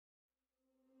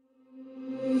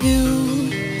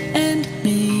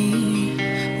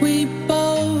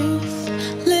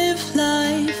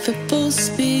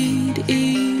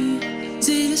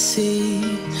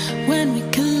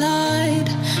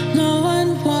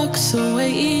walks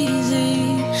away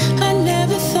easy. I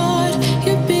never thought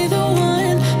you'd be the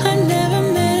one. I never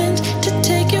meant to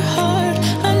take your heart.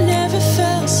 I never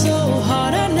felt so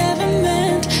hard. I never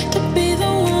meant to be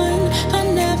the one. I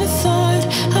never thought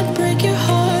I'd break your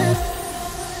heart.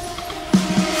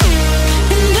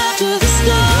 And after the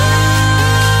stars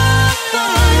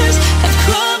have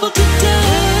crumbled to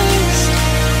dust,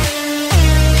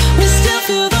 we still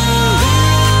feel the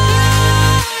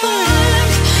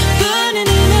warmth burning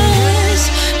in us,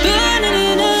 burning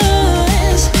in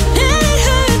us. And it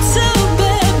hurts so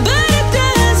bad, but it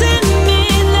doesn't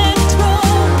mean that it's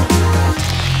wrong.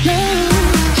 No,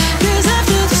 'cause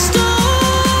after the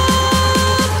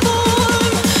storm,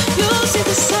 you'll see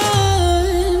the sun.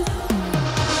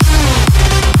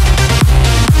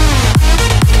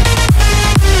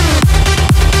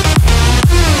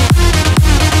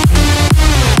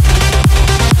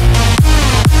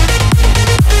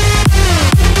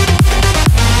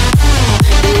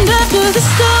 And after the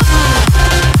storm,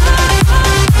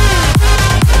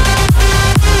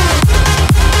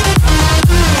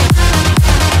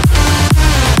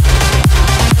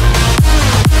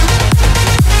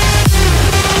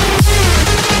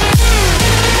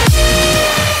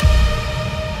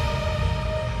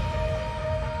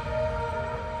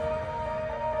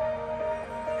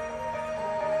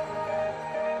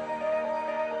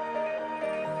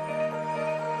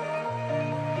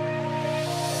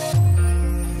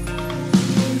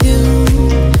 you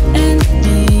and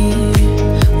me,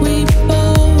 we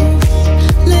both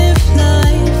live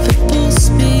life at full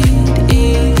speed.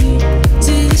 Easy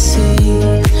to see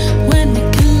when we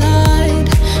collide.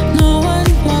 No one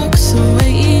walks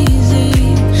away easy.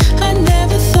 I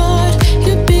never thought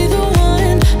you'd be the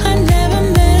one. I never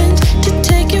meant to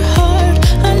take your heart.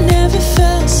 I never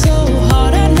felt so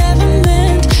hard. I never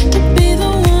meant to be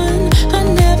the one. I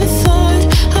never thought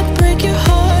I'd break your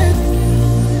heart.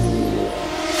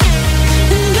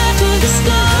 And after the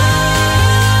stars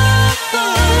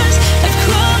have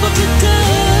crumbled to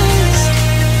dust,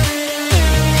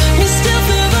 we still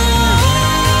feel the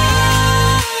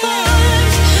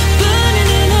warmth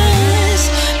burning in us,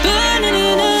 burning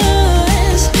in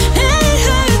us. And it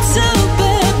hurts so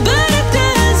bad, but it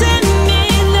doesn't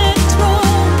mean that it's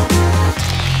wrong.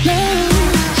 No,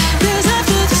 'cause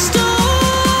after the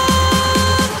storm,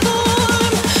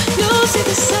 you'll see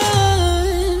the sun.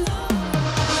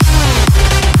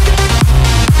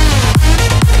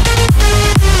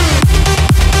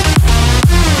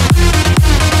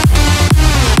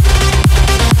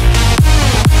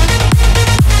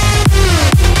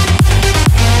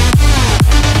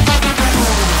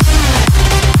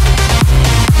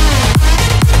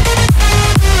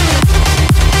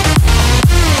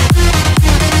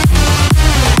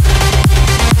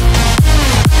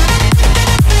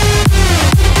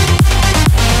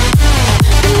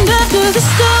 And after the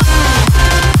storm,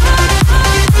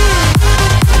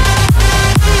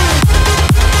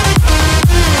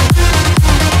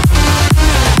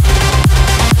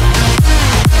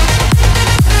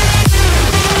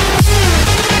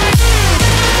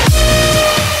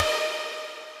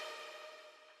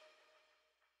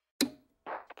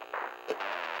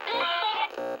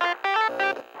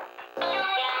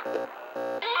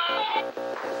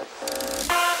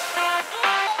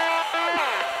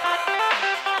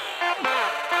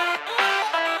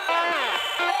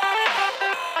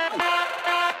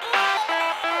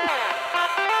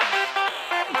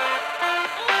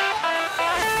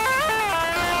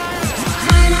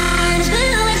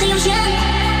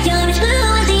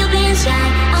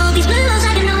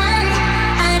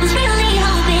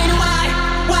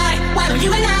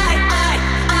 You and I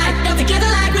come together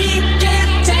like we can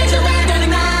change the weather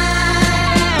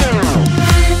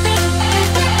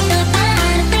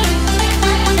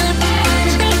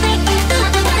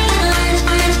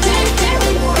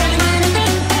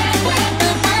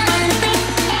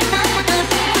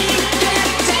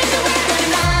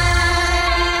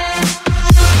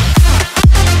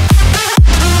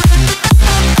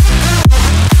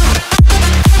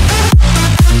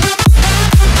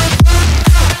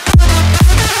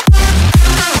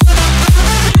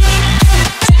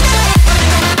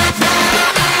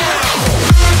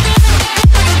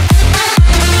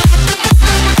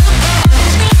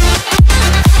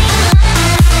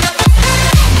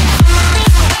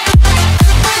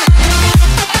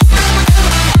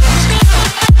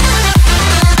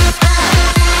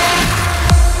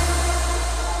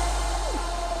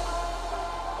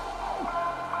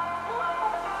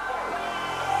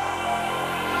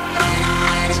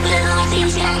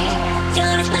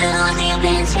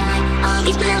All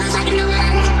these bills I can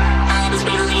run. I was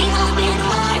really hoping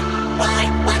for.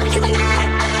 Why don't you and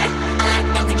I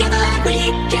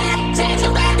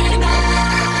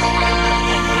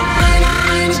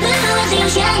the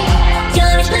ocean.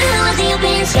 You're as blue as the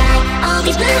open sky. All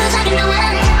these blues I can know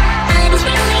when I was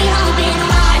really hoping.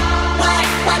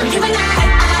 Why don't you and I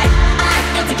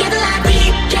come together like we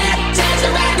can change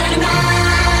the weather tonight?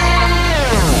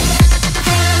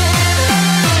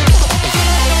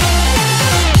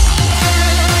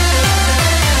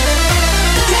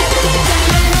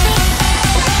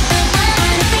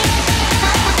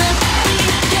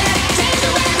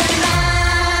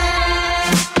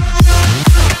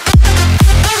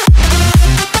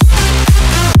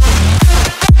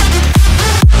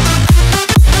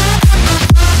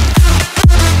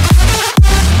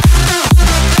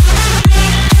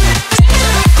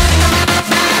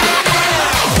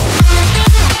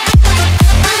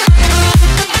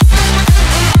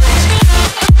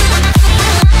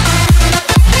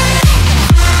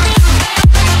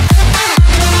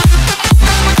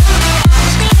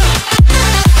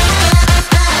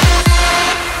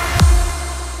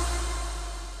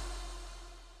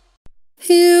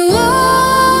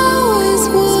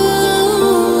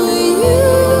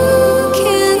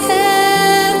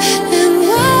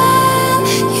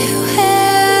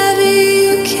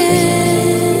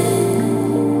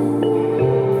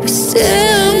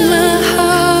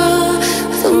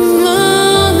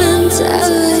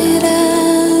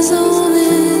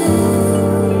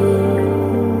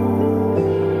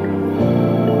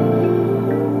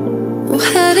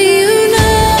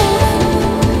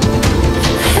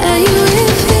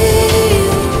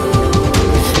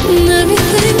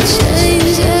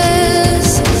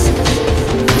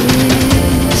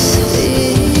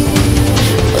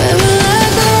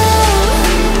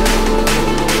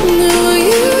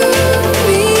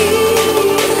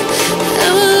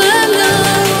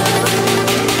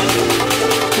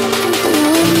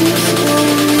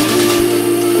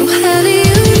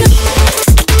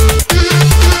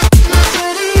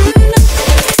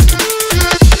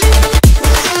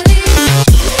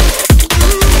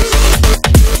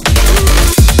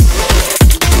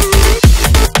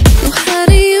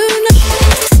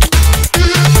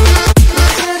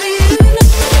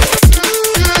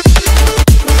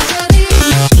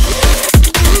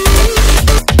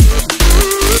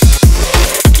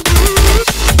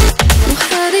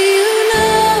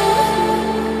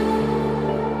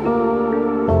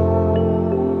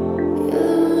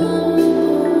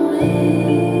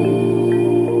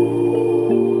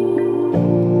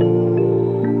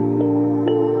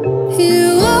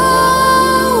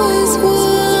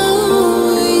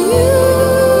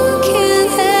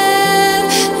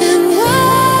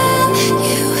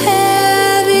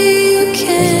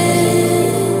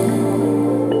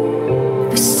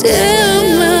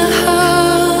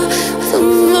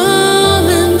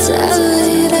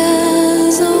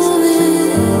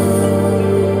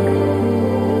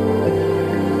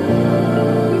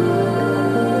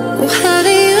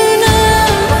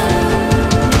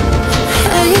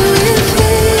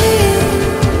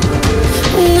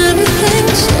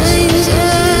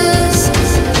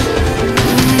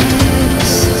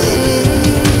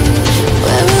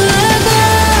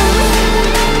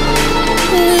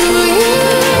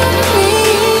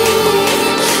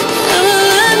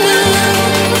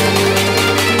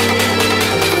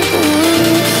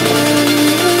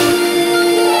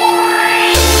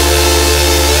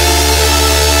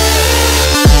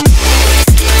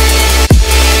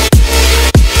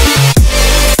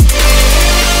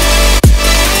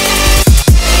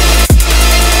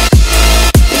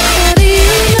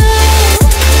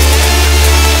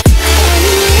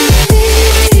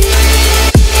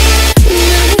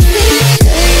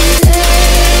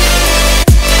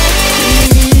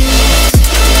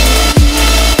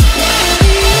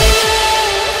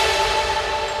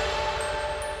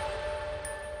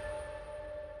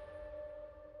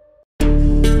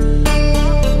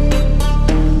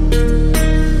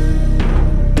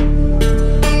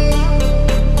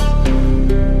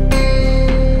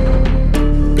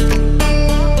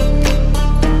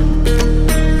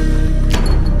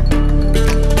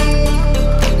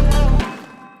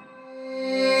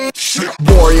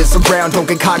 Around, don't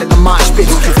get caught in the mosh pit.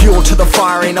 Fuel to the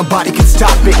fire, ain't nobody can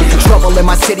stop it. Trouble in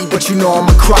my city, but you know I'm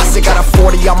across it. Got a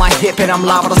 40 on my hip and I'm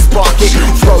liable to spark it.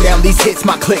 Throw down these hits,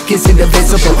 my click is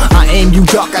indivisible. I aim, you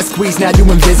duck, I squeeze, now you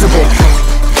invisible.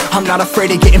 I'm not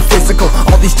afraid of getting physical.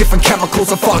 All these different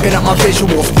chemicals are fogging up my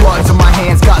visuals. Bloods on my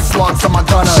hands, got slugs on my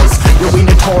gunners. Yo, we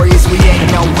notorious, we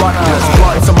ain't no runners.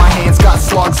 Bloods on my hands, got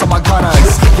slugs on my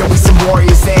gunners. Yo, we some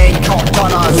warriors, they ain't called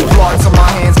gunners. Bloods on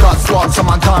my hands, got slugs on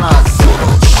my gunners.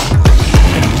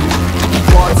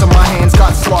 Bloods on my hands,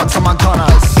 got slugs on my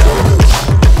gunners.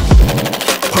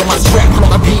 Put on my strap, put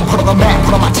on the beat, put on the map,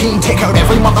 put on my team. Take out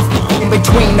every motherfucker in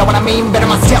between. Know what I mean? Better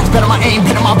myself, better my aim,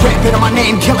 better my rap, better my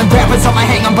name. Killing rappers on my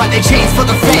hang, I'm by their chains for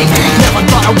the fame. Never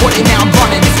thought I would it, now I'm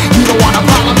running this. You don't wanna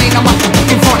follow me, I'm up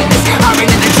in front of this. I ran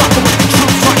in the jungle with the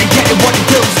truth, trying to get it what it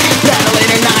does.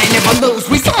 Battling and I ain't never lose.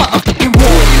 We some motherfucking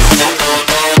warriors.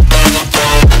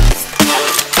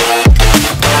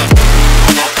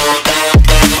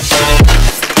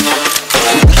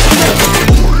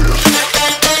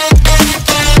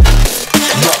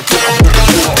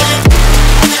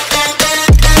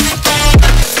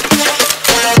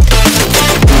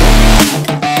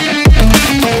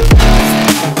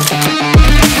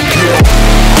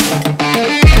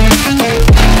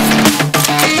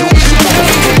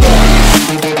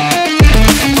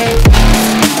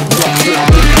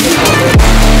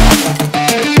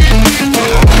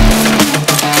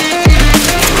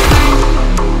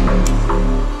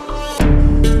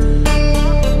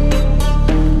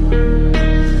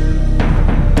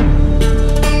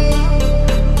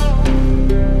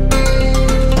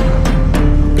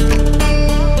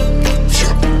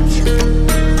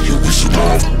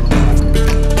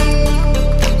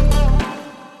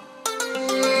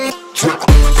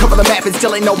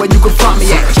 Still ain't know where you can find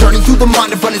me at. Journey through the mind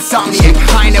of an insomniac.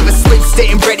 I ain't never sleep,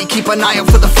 staying ready. Keep an eye out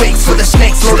for the fakes, for the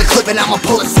snakes. Load the clip and I'ma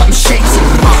pull it, something shakes.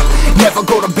 Never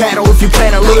go to battle if you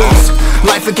plan to lose.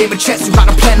 Life a game of chess, you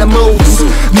gotta plan the moves.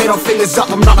 Middle fingers up,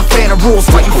 I'm not a fan of rules.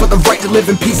 Fighting for the right to live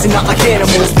in peace and not like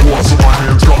animals. Bloods in my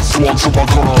hands, got swords in my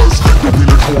gunners. You'll be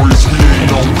notorious, we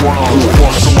ain't no runners.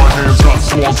 Bloods in my hands, got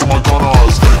swords in my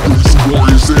gunners. You'll be some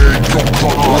warriors, they ain't no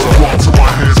gunners. Bloods in my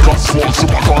hands, got swords in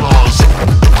my gunners.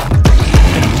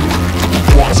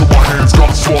 Bloods in my hands,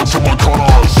 got swords in my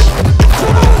gunners.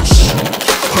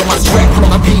 Put on my strap, put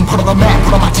on the beam, put on the map,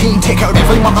 put on my team. Take out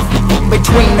every motherfucker in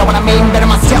between. Know what I mean? Better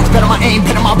myself, better my aim,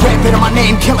 better my rap, better my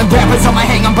name. Killing rappers on my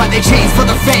hang, I'm by their chains for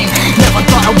the fame. Never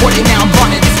thought I would it, now I'm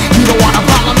running this. You don't wanna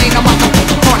follow me, I'm up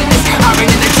in front of this. I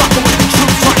ran in the jungle with the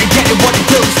truth, trying to get it what it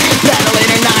does.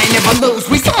 Battling and I ain't never lose.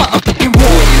 We some motherfucking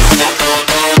warriors.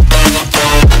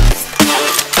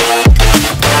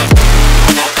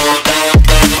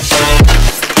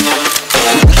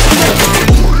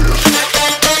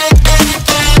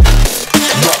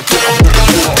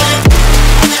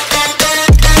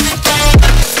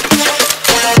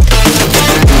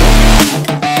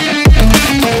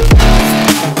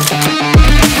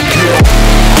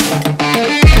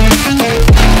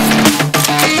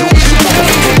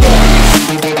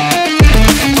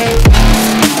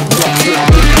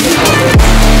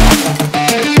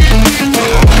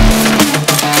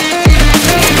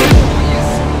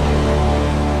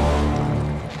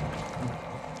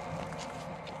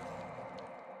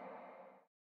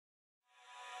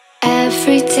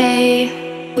 Every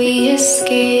day we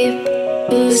escape,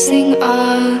 losing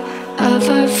all of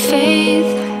our faith.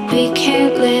 We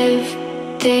can't live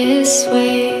this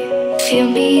way. Feel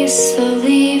me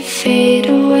slowly fade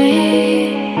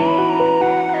away.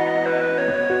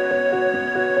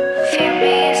 Feel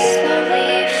me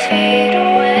slowly fade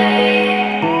away.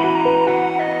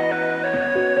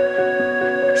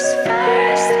 As far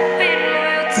as the wind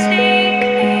will take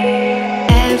me.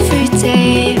 Every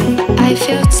day I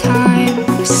feel time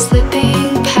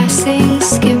slipping, passing,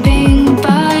 skipping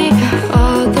by.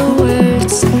 All the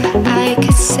words I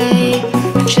could say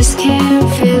just can't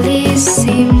really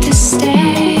seem to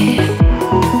stay.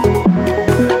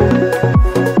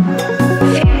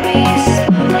 Feel me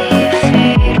slowly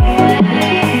fade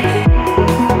away.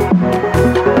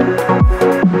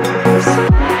 As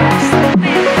far as the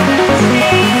wind will take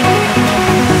me.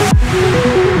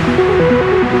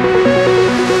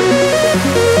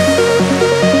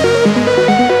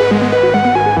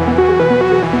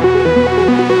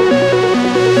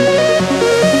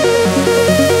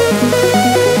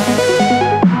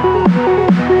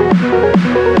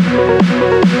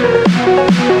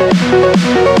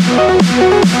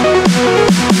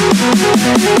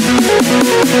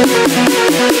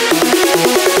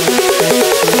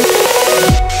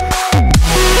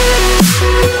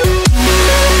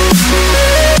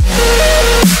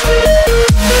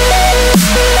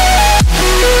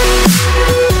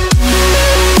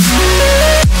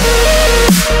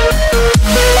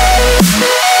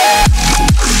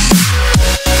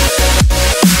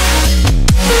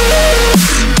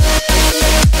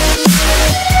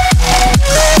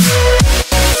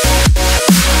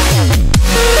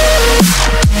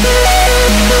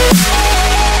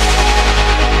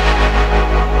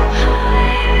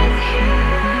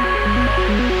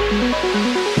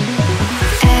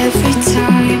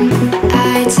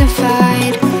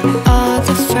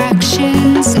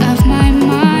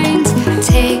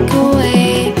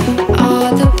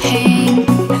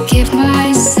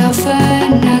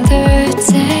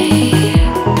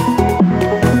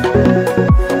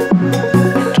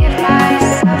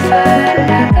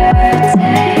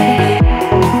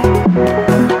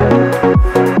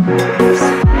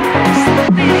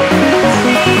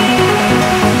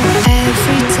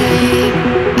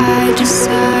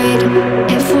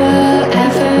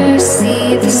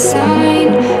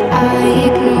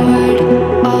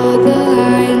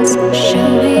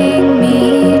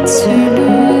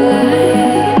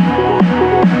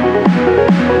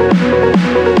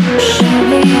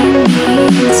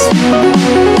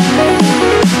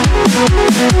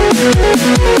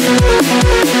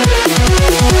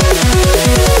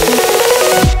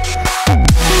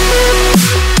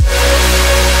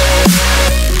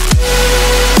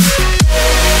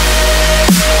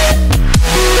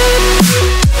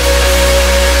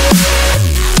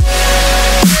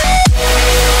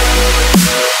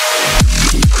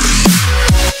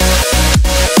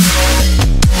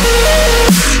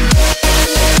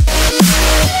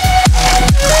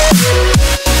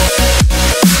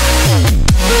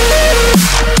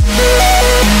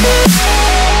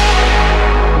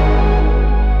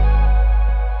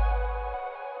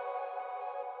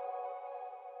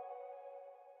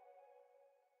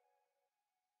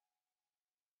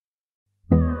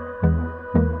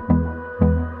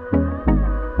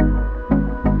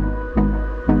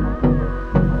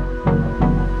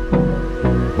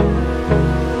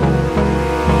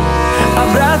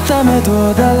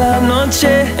 toda la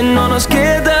noche, no nos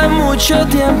queda mucho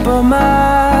tiempo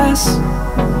más.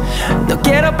 No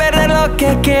quiero perder lo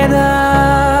que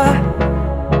queda.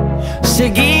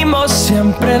 Seguimos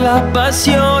siempre la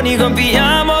pasión y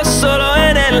confiamos solo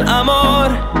en el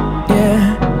amor.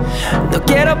 Yeah. No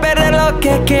quiero perder lo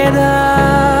que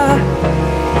queda.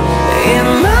 Y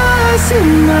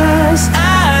más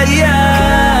allá,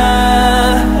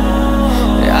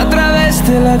 a través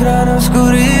de la gran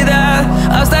oscuridad,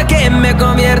 hasta que me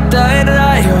convierta en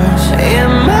rayos. Y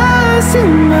más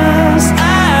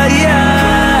allá,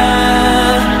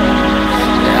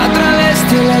 a través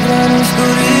de la gran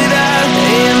oscuridad.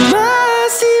 Y más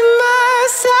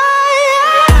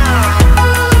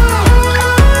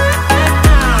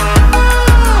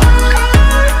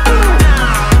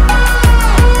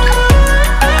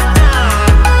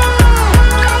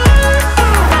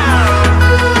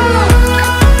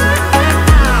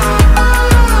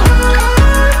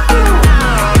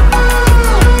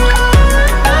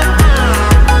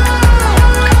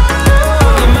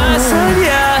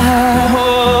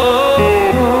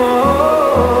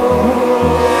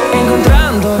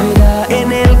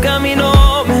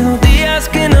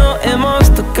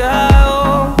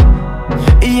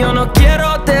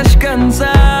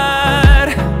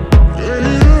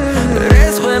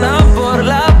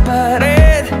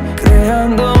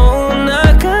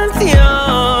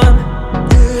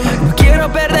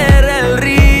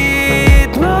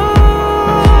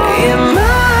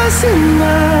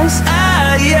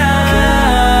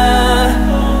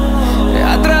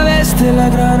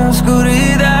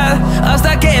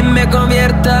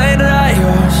convierta en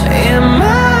rayos. Y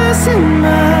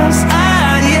más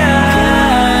allá,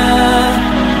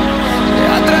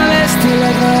 a través de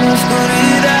la gran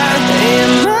oscuridad.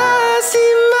 Y más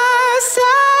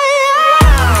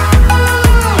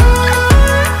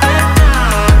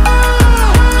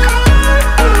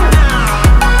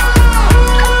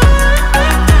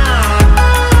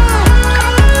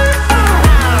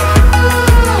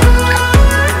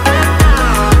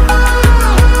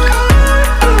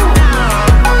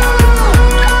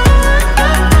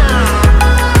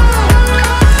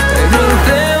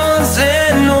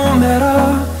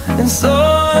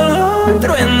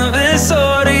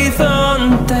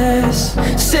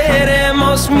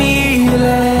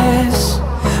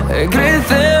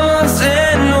crecemos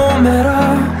en número,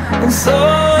 en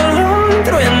solo un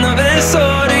trueno de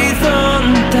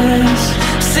horizontes.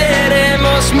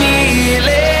 Seremos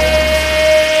miles.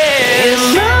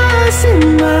 Y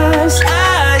más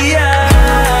allá,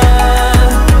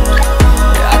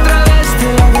 a través de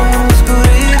la gran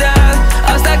oscuridad,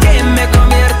 hasta que me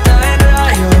convierta en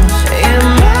rayos. Y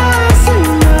más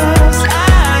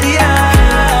allá,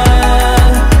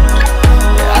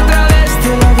 a través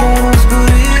de la gran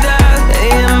oscuridad.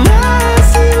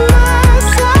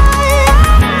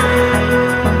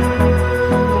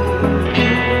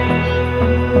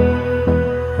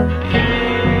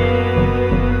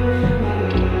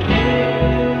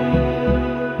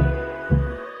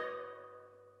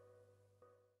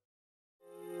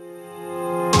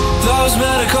 Those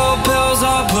medical pills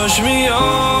that push me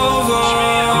over,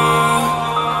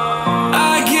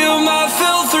 I kill my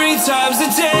fill 3 times a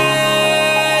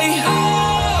day.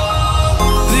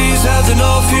 These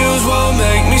ethanol fumes won't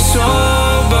make me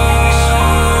sober.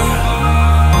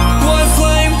 One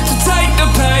flame to take the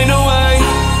pain away.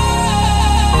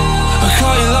 I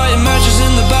caught you lighting matches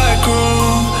in the back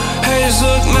room. Haters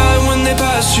look mad when they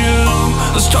pass you.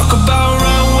 Let's talk about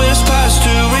round when it's past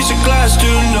due. Reach a glass,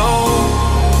 dude, no.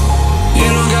 You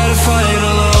don't gotta fight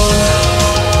alone.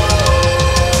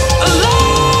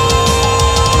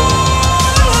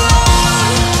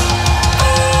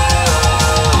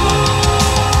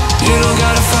 You don't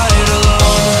gotta fight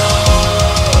alone.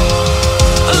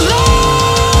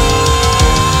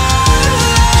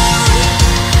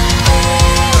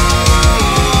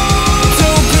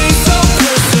 Don't be so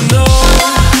personal.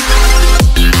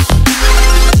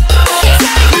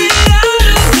 Take me out of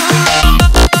the road.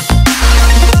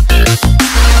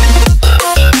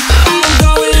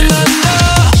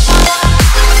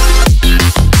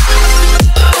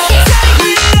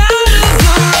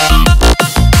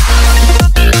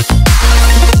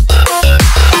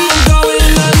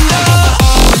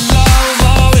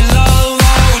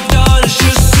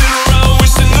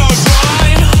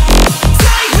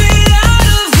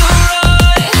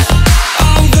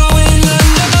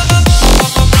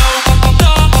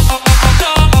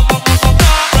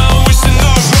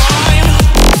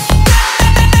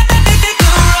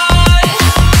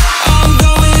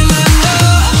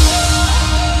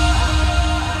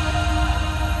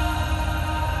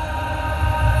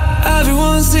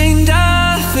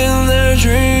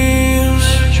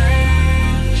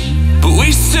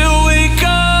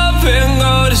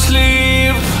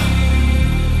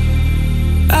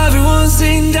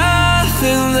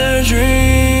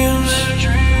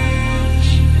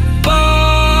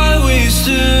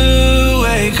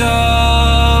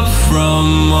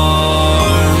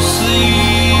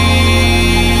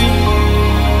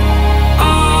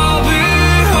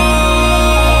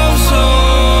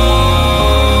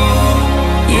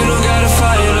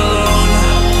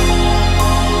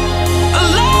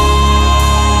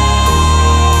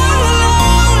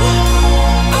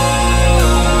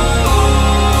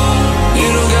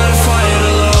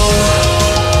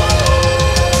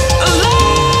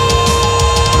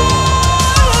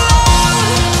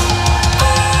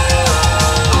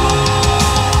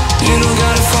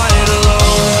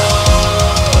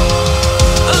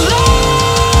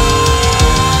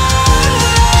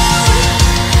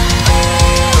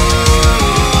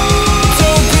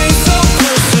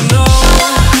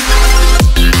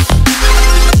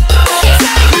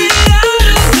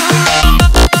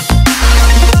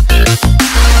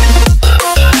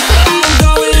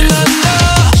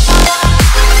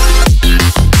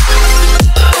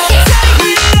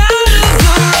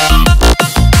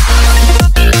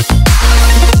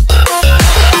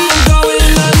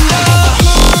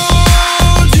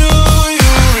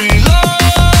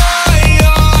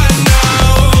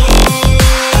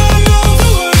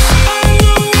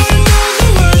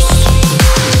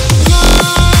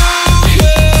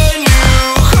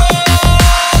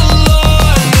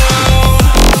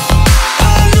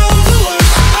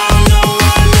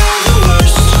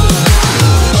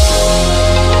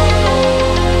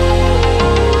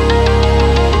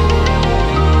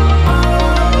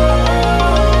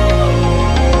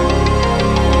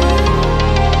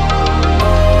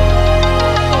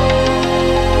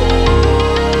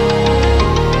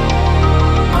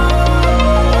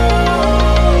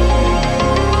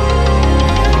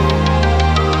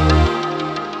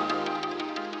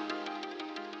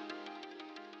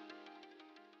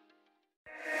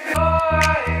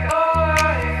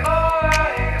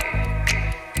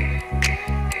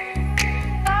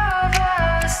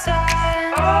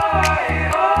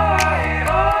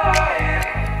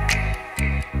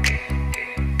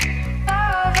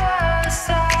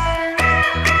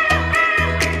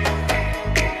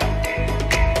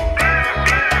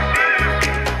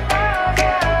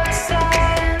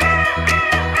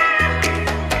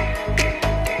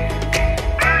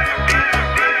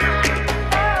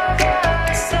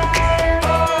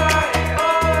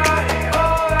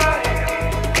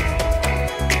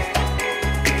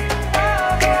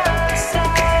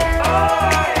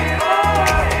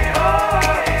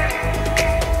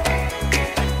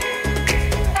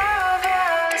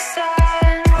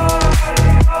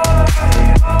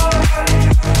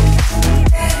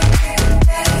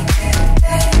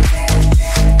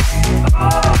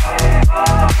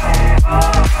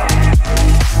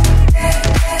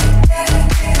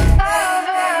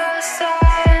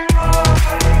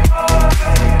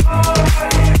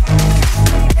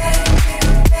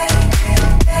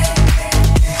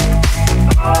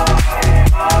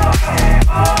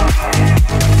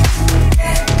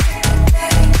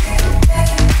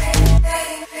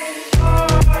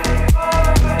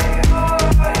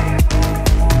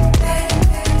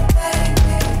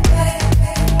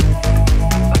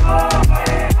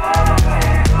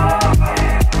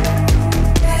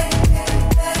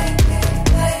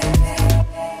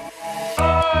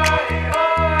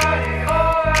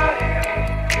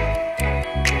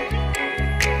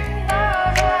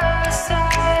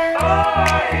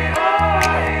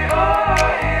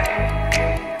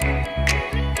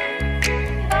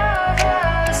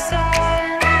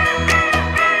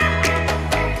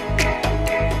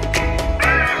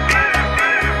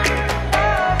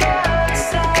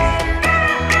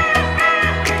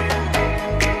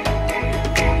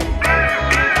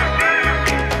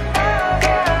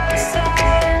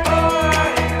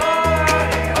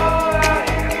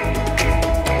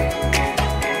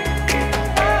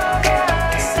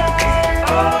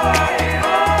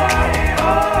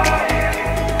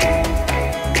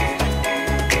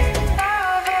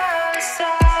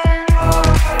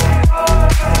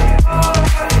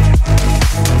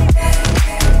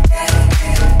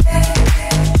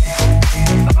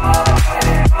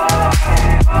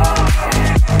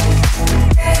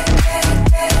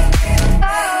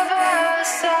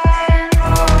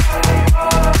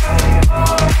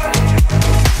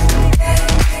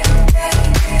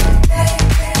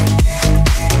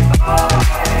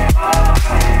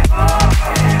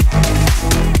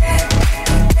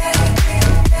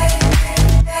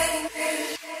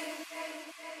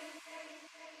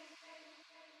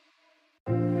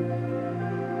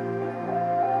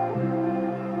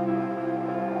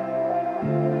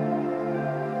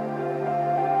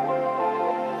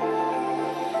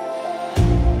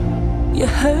 You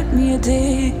hurt me, you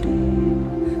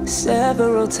did,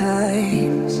 several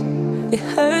times. It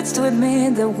hurts to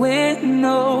admit that we're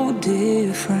no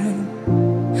different.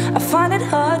 I find it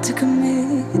hard to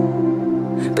commit,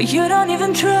 but you don't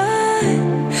even try.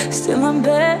 Still I'm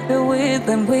better with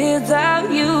than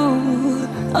without you.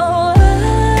 Oh,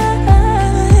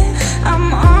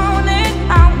 I'm on it,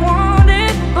 I want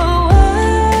it, but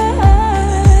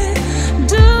why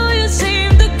do you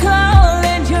seem to call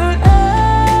it your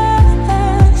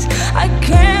eyes? I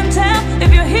can't tell if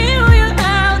you're here or you're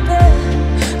out there.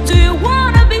 Do you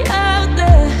wanna be out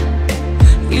there?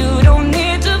 You don't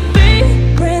need to be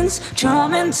Prince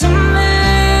Charming to me.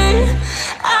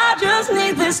 I just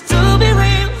need this to be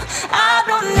real. I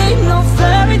don't need no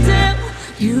fairy tale.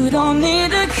 You don't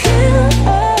need to kill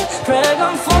a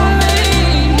dragon for me.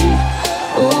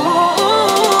 Ooh,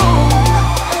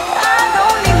 I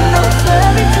don't need no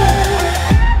fairy tale.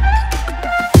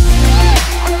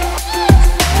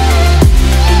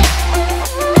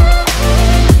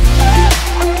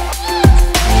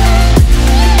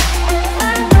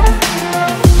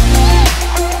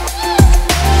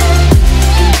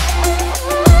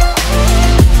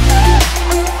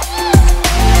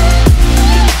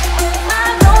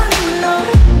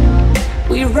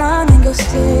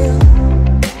 Still,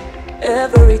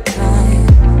 every time,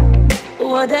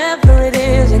 whatever it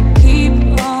is, I keep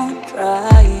on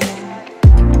trying.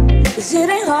 'Cause it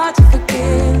ain't hard to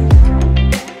forgive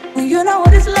when you know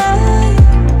what it's like.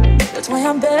 That's why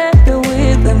I'm better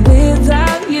with than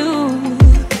without you.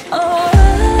 Oh,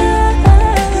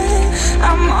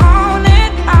 I'm on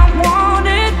it, I want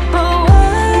it, but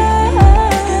why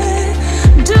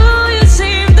do you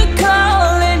seem to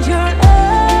call it your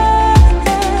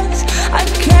eyes? I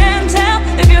can't tell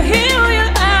if you're here or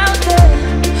you're out there.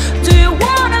 Do you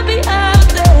wanna be out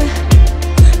there?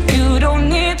 You don't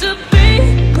need to be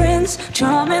Prince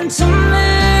Charming to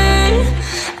me.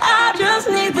 I just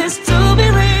need this to be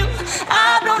real.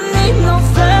 I don't need no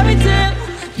fairy tale.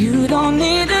 You don't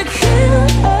need to kill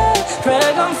a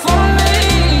dragon for me.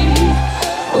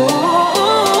 Ooh,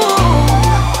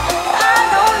 I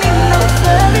don't need no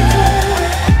fairy tale.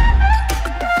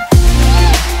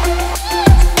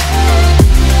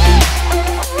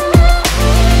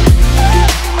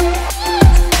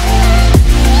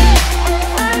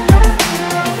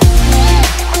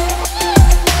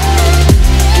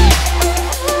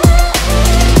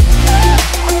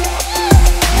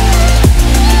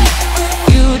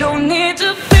 You don't need to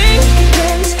be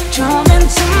Prince Charming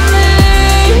to me.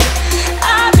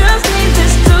 I just need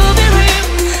this to be real.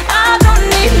 I don't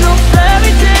need no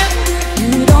fairy tale.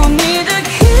 You don't need to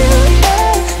kill a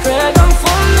dragon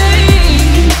for me.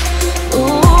 Ooh,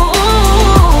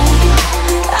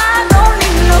 I don't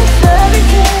need no fairy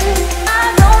tale. I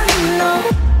don't need no.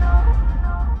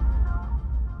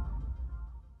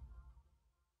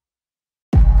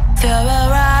 Throw a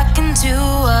rock into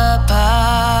a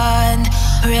pond,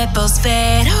 ripples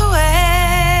fade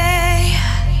away.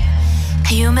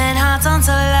 Human hearts aren't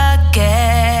so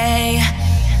lucky,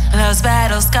 those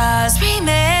battle scars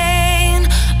remain.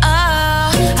 Oh,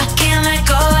 I can't let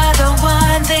go of the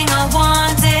one thing I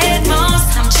wanted most.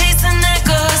 I'm chasing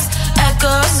echoes,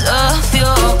 echoes of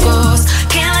your ghost.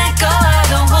 Can't let go of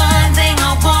the one thing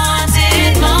I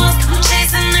wanted most. I'm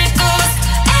chasing echoes,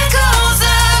 echoes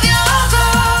of your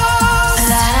ghost.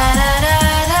 La da da da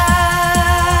da,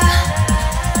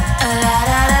 la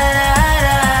da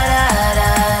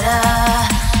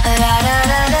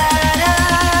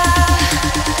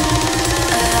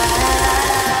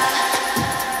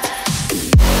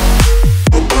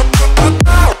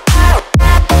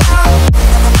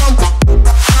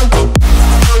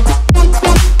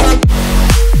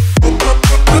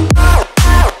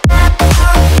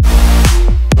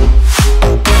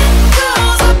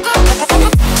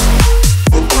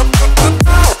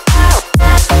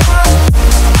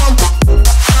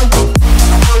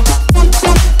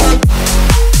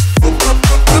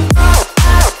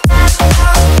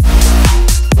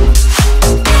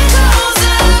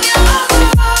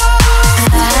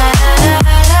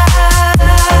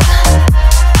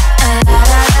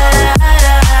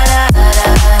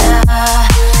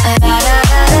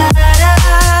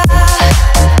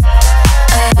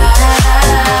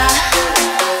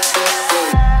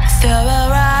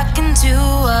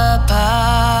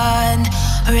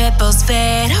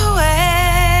fade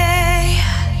away.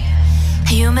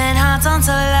 Human hearts aren't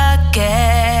so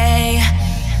lucky.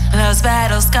 Those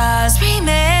battle scars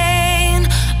remain.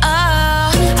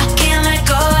 Oh, I can't let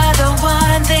go of the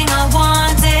one thing I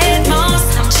wanted most.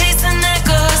 I'm chasing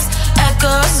echoes,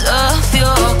 echoes of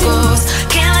your ghost.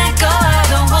 Can't let go of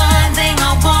the one thing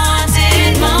I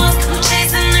wanted most. I'm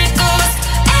chasing echoes,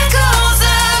 echoes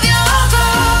of your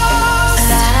ghost.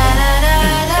 La da da da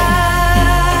da.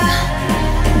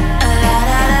 La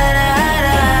da da da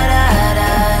da da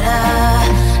da.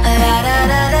 La da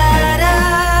da da da.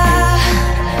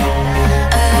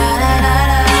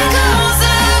 Echoes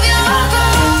of your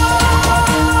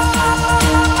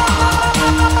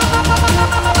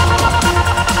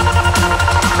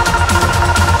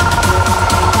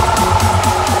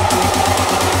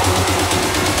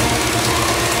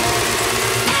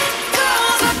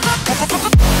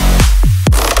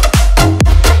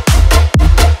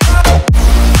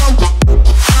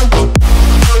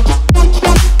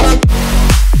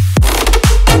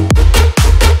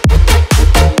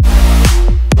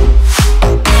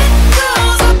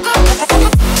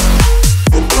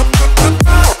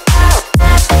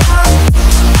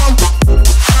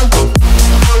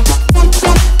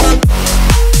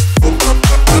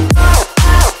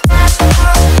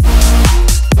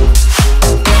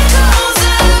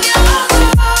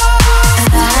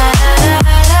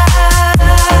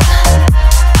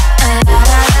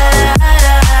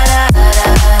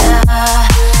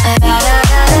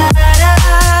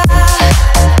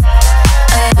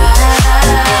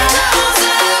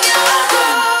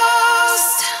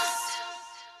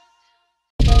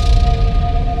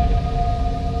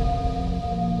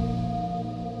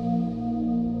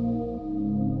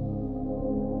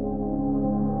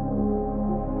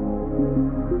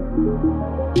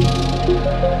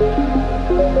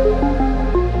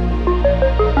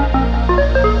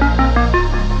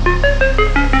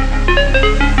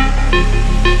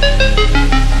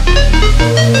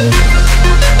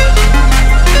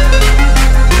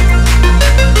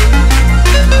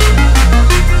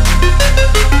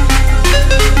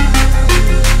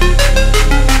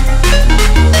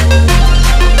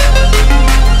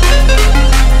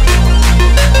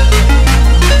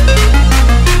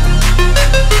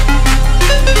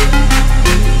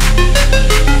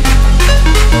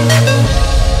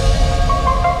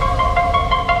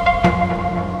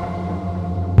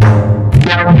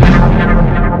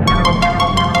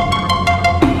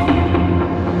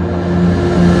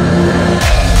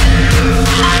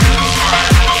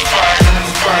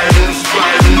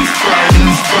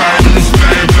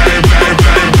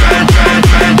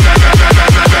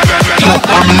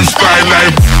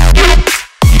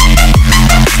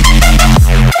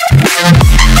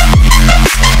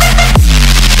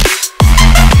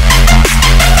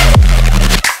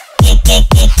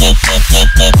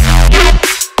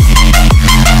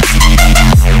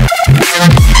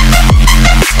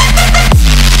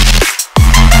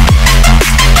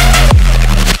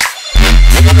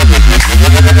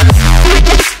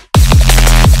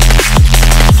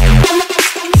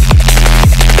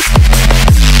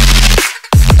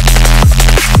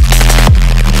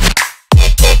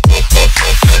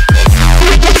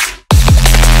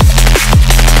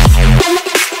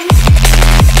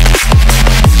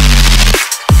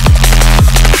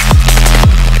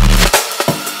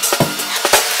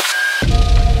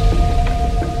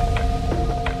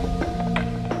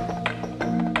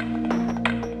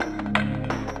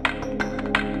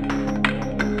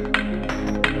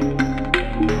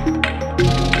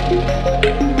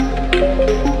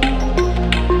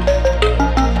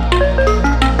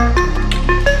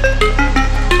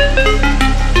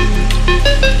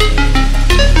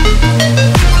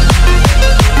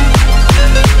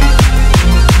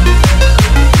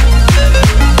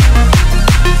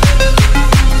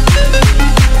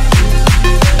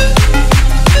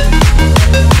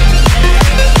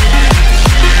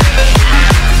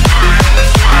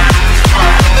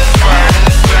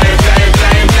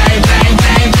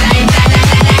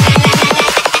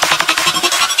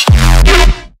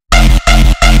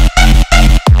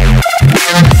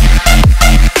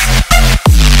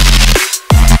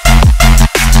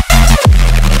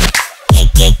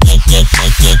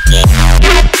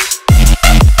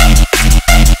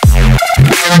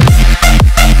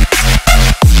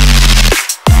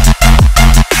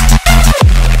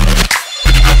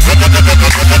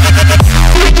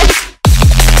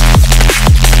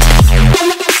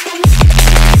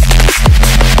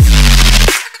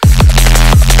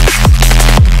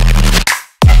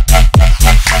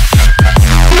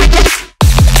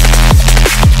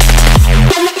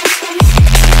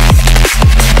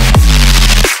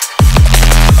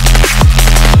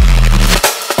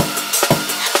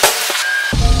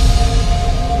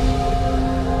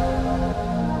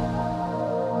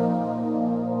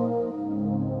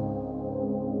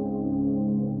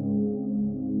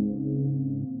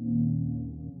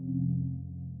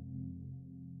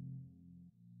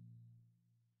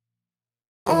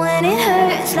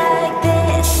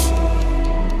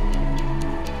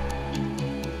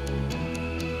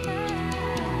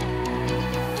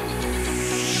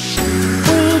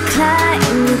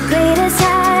the greatest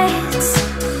heights.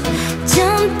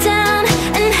 Jump down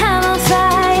and have a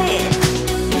fight,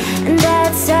 and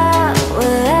that's all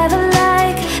we'll ever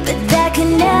like. But that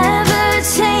can never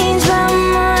change my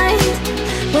mind.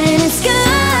 When it's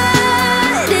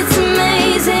good, it's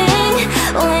amazing.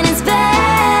 When it's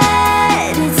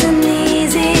bad, it's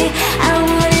uneasy. I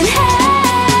wouldn't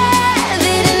have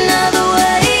it another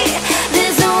way.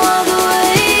 There's no other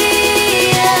way.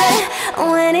 Yeah.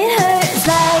 When it hurts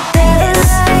like this,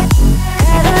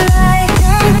 have a like,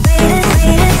 have a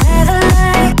like, have a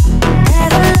like,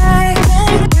 have a like,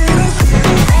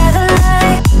 have a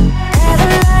like, have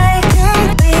a like.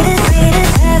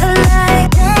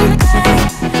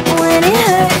 When it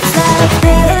hurts like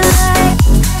this,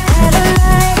 have a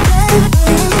like, have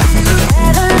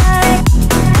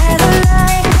a like, have a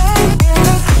like,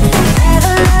 have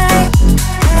a like,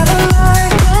 have a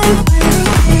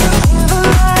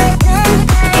like.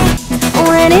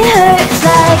 When it hurts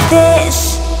like this,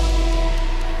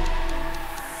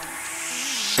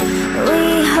 we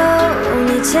hold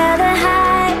each other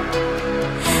high,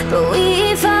 but we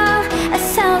fall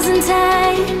 1,000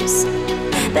 times.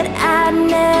 But I'd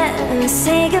never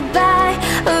say goodbye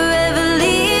or ever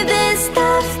leave this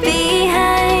stuff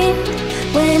behind.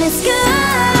 When it's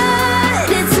good,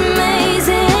 it's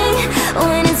amazing.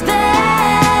 When it's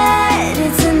bad,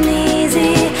 it's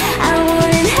uneasy. I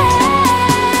wouldn't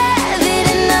have it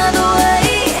another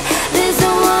way. There's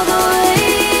no other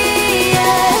way.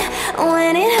 Yeah.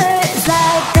 When it hurts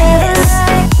like this,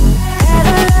 have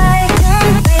a like,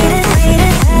 have a like,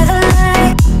 have a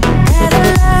like, have a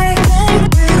like,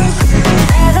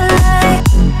 have a like,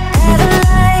 have a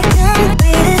like.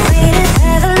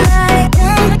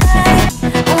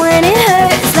 When it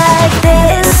hurts like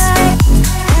this,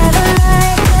 have a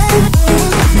like,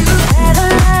 have a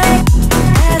like,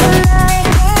 have a like,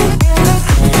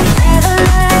 have a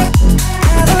like,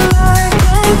 have a like.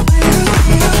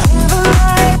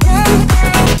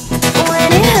 When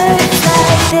it hurts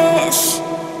like this.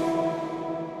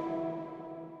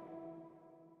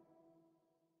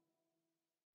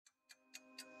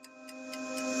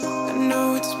 I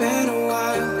know it's been a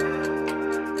while.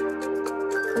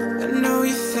 I know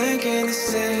you're thinking the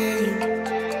same,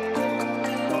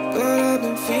 but I've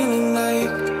been feeling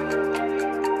like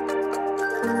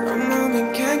a moment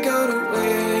can't go to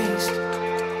waste.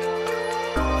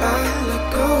 I let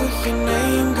go of your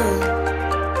name, girl.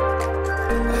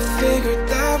 I figured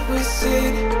that was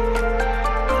it.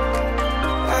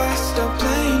 I stopped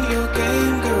playing your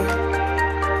game, girl.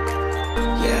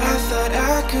 Yeah, I thought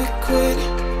I could quit.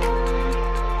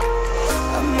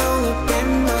 I'm all up in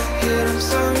my head, I'm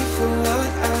sorry for what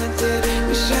I did.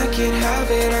 Wish I could have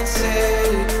it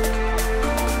unsaid.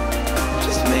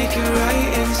 Just make it right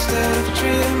instead of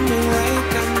treating me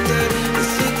like I'm dead.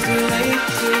 Is it too late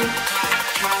to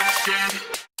come instead?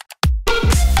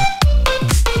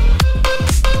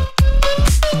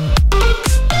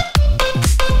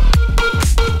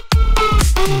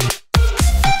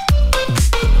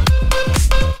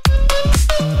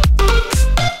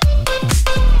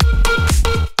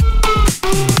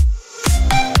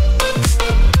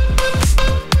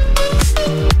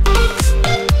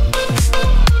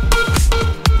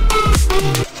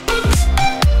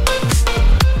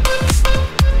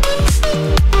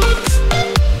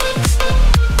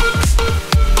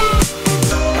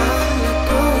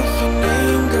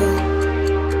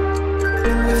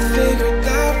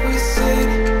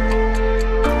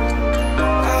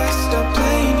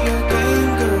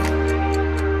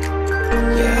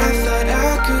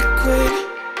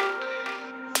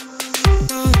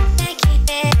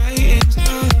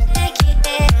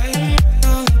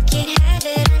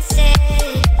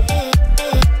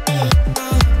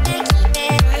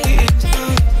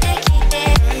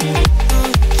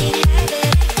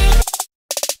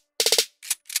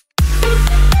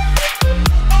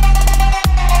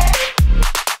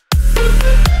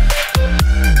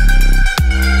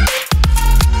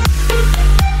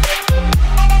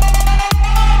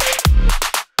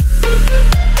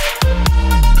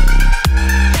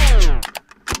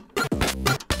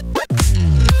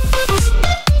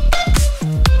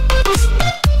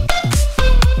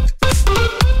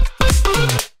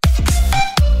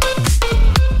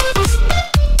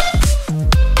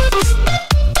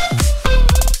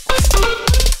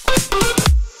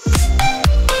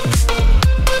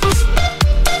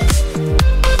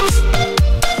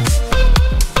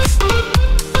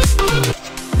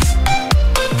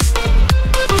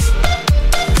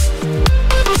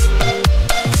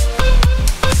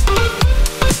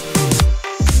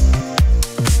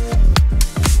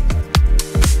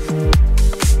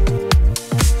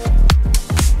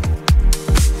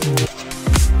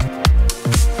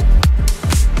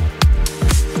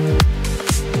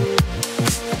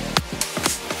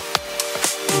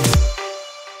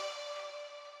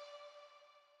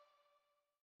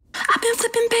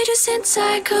 since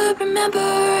I could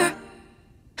remember,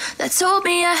 that told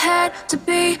me I had to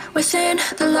be within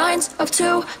the lines of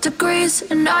 2 degrees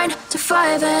and 9 to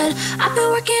 5. And I've been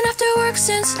working after work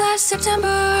since last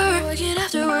September. Working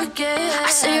after work, yeah. I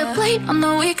stay up late on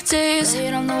the weekdays.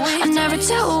 I never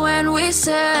tell when we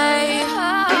say.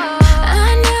 I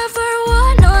never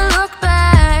wanna look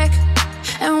back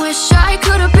and wish I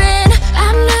could have been.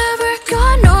 I've never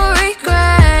got no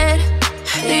regret.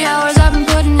 The hours I've been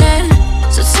putting in,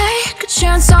 so take a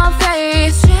chance on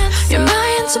faith. Your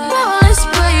mind's a boundless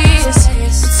place,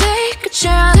 so take a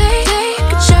chance,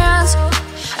 take a chance,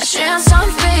 a chance on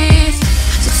faith.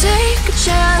 So take a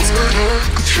chance,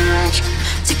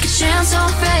 take a chance on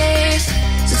faith.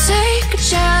 So take a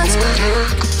chance.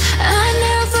 I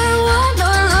never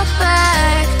wanna look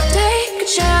back. Take a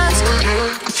chance,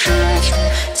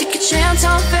 take a chance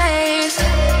on faith.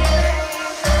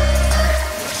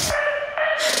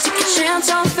 Take a chance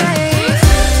on faith.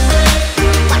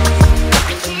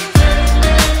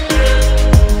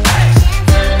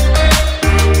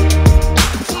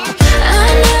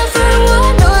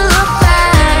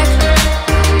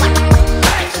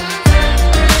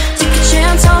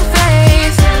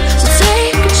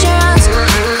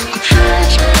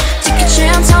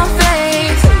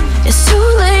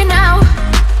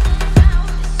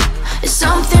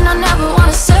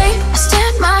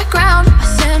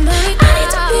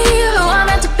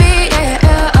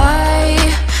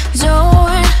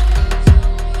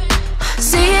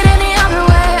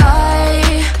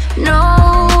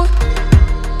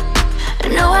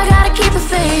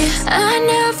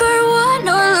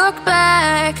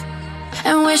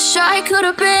 I could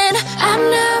have been. I've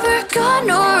never got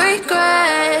no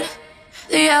regret.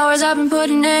 The hours I've been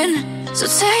putting in, so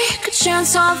take a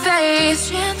chance on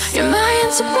faith. Your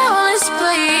mind's a boundless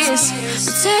place,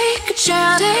 so take a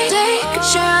chance, take a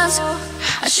chance,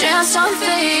 a chance on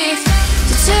faith.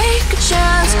 So take a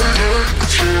chance,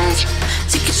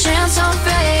 take a chance on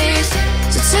faith.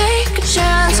 So take a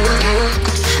chance.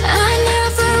 I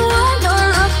never wanna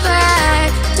look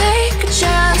back. Take a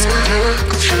chance,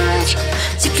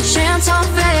 take a chance on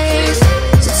faith.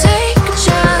 So take a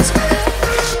chance,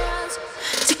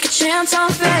 take a chance on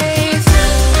faith.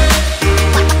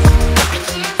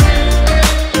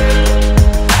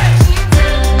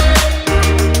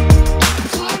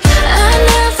 I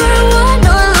never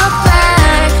wanna look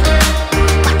back.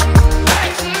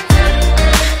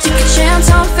 Take a chance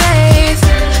on faith.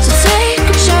 So take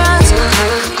a chance,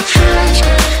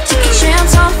 take a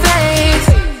chance on faith.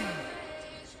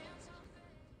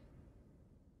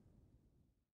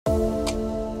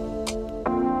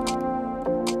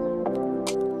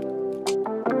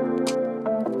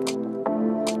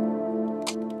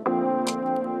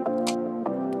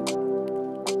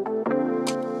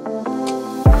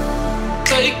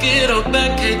 Take it all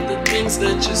back, hate the things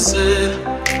that you said,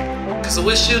 'cause I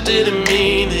wish you didn't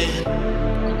mean it.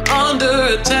 I'm under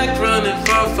attack, running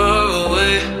far, far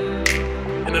away,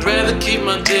 and I'd rather keep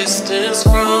my distance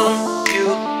from you.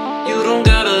 You don't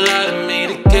gotta lie to me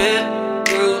to get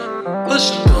through.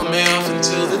 Push and pull me off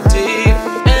into the deep,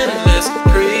 and let's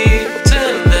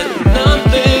pretend that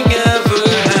nothing ever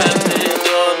happened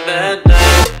on that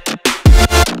night.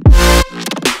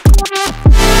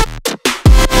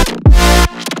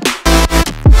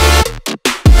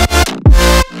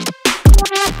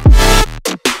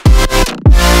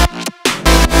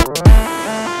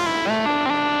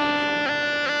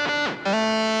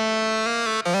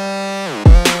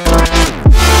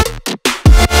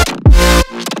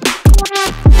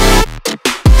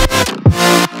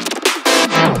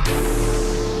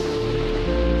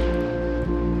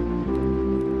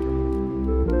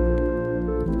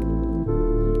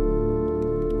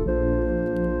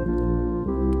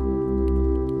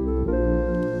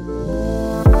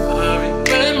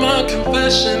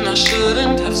 I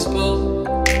shouldn't have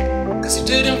spoke, 'cause you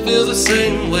didn't feel the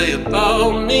same way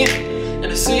about me, and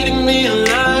it's eating me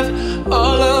alive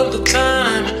all of the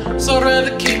time. So I'd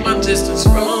rather keep my distance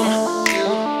from you.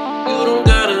 You don't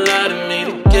gotta lie to me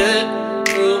to get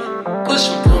through. Push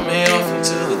and pull me off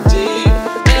into the deep,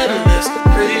 and let's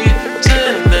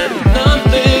pretend that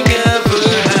nothing ever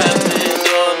happened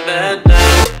on that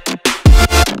night.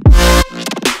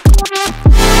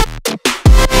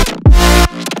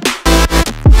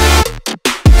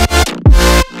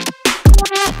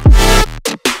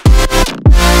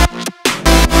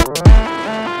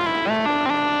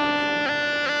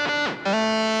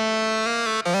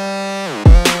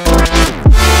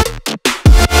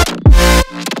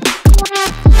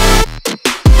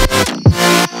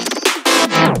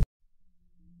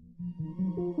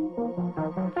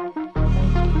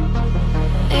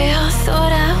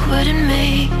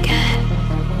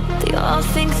 all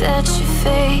think that you're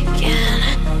faking,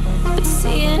 but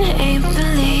seeing ain't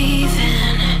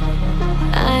believing.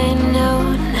 I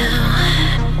know now.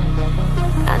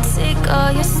 I take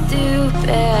all your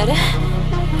stupid,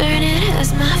 burn it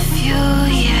as my fuel,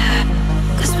 yeah.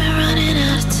 Cause we're running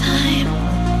out of time,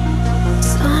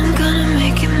 so I'm gonna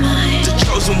make it mine. The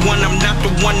chosen one, I'm not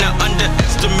the one to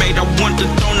underestimate. I want the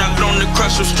throne, I learn to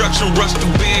crush obstruction, rush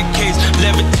through barricades,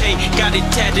 levitate. Got it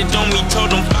tatted on me, told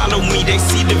them follow me. They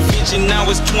see the vision, now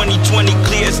it's 2020.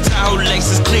 Clear as Tahoe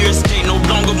Lakes, clear as day. No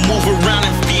longer move around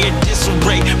in fear,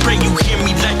 disarray. Pray you hear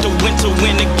me like the winter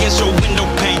wind against your window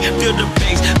pane. Feel the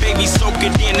bass, baby, soak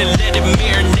it in and let it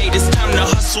marinate. It's time to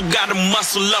hustle, gotta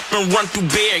muscle up and run through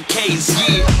barricades,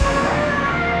 yeah.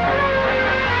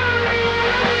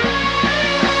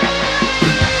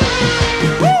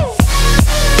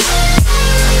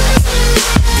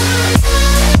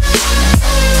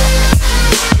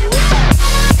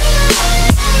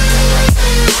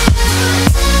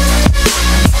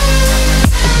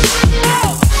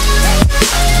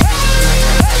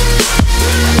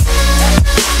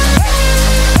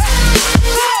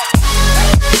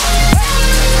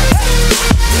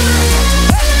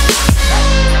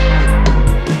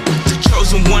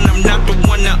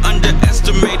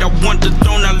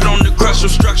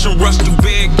 Obstruction, rush through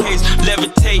barricades,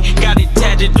 levitate. Got it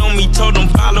tatted on me, told them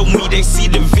follow me. They see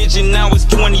the vision, now it's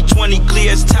 2020.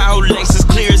 Clear as Tahoe Lakes, as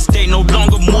clear as day. No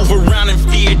longer move around in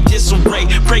fear, disarray.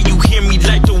 Pray you hear me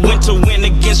like the winter wind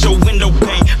against your window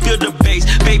pane. Feel the bass,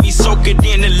 baby, soak it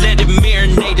in and let it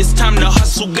marinate. It's time to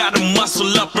hustle, gotta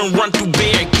muscle up and run through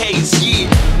barricades, yeah.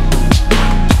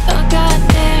 I got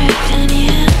their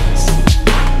opinions,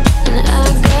 and I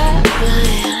got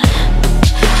mine.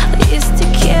 I used to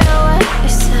care what they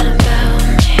said about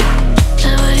me,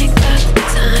 now I ain't got the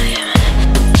time.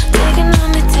 Taking on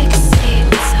me, take a seat,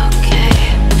 it's okay.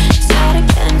 Start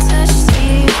again, touch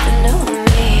sleep, but know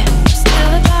me.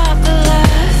 Still about the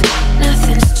love,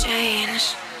 nothing's changed.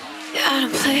 Yeah, I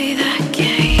don't play that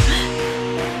game,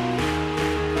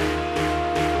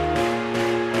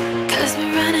 cause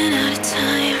we're running out of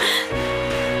time.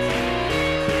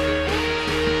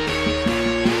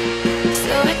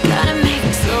 So I gotta make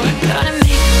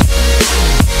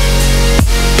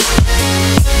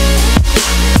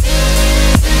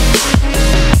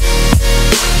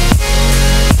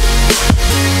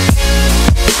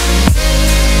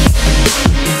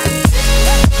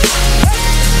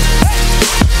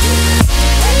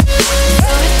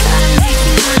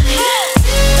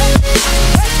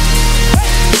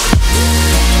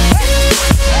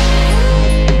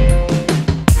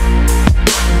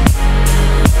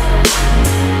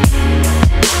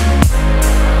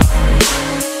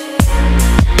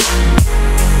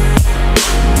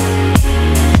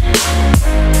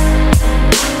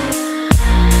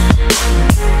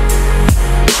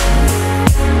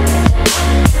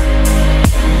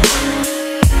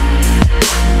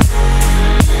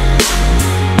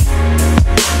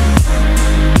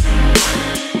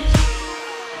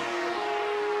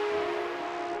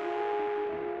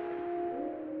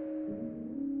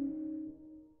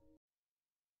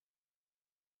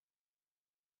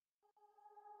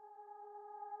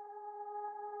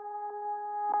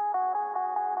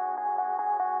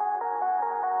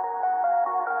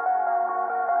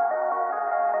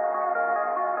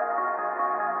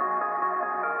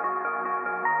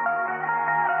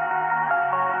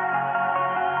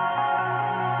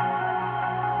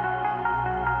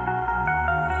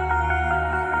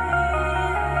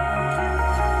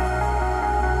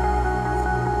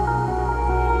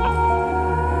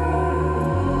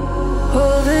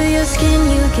skin,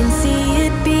 you can see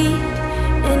it beat,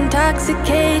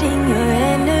 intoxicating your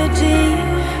energy.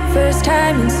 First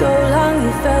time in so long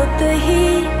you felt the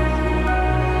heat,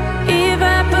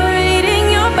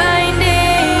 evaporating your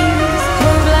bindings.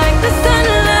 Move like the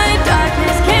sunlight,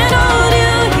 darkness can't hold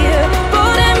you here.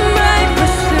 Bold and bright,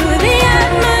 push through the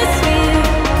atmosphere.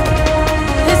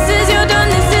 This is your dawn,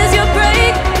 this is your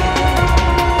break.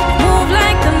 Move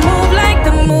like the, move like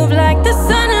the, move like the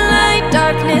sunlight,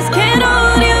 darkness can't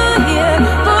hold you.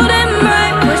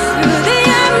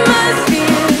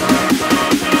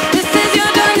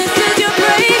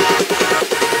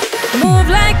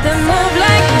 Like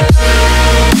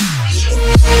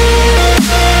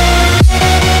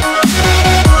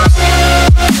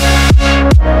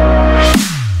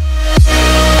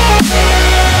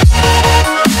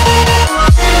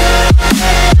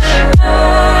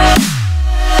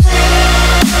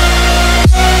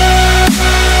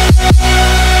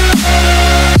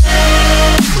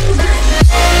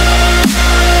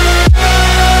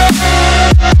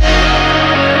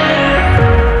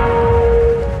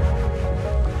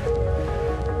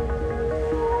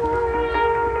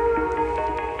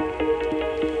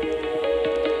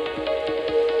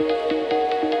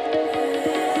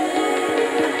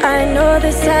know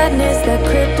the sadness that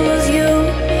cripples you,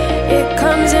 it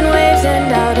comes in waves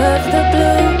and out of the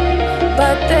blue.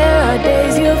 But there are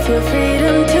days you feel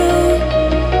freedom too.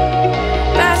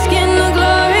 Bask in the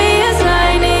glorious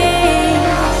lightning.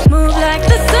 Move like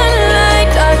the sunlight,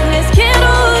 darkness can't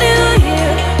hold you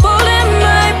here. Bold and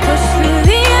bright, push through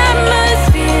the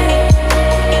atmosphere.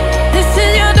 This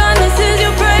is your dawn, this is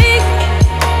your break.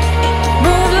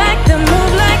 Move like the,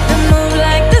 move like the, move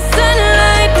like the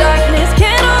sunlight, darkness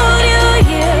can't hold you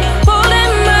here. Bold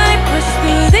and bright, push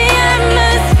through the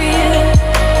atmosphere.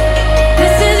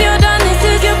 This is your dawn, this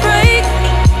is your break.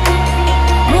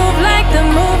 Move like the,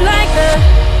 move like the,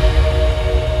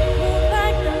 move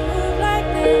like the, move like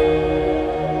the,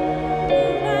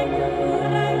 move like the, move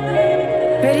like the.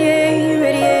 Radiate,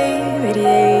 radiate,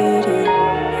 radiate.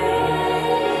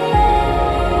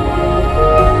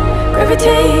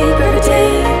 Gravitate,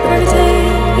 gravitate, gravitate.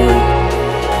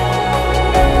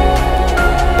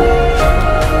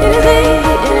 Innovate,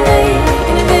 innovate,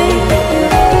 innovate.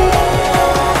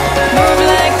 Move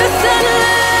like the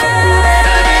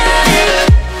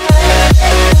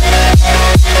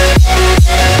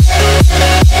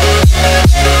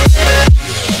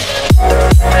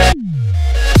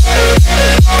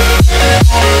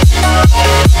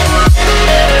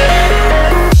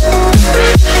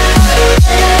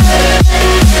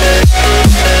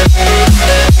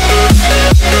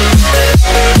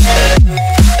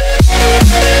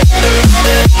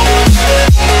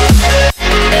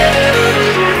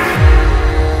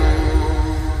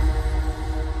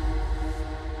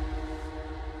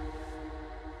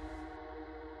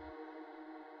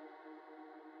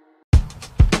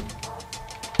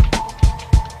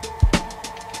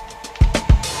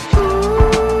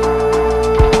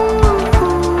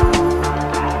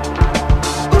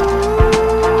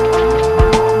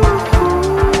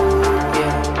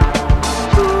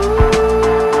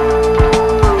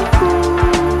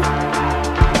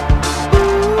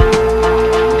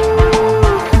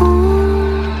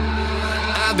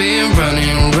I've been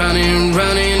running, running,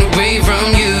 running away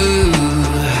from you.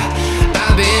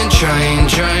 I've been trying,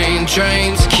 trying,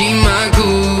 trying to keep my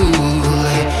cool.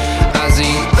 I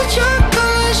see what your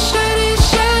colors shining,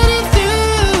 shining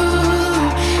through.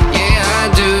 Yeah, I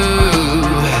do,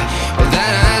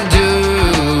 that I do.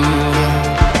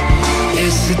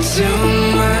 Is it too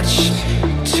much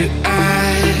to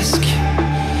ask?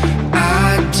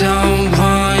 I don't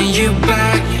want you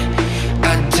back. I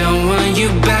don't want you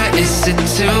back. Is it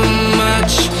too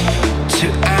much to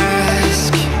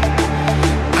ask?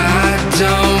 I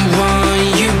don't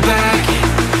want you back.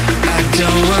 I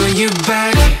don't want you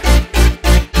back.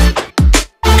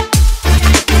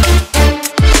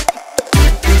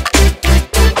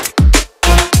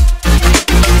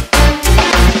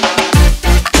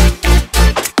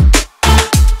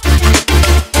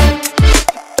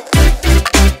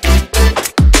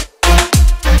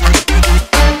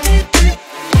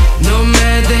 No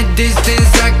matter the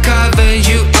distance I cover,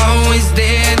 you always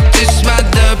there. Just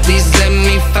mother, please let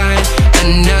me find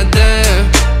another.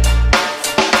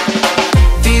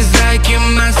 Feels like you're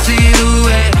my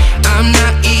silhouette. I'm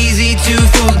not easy to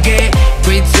forget.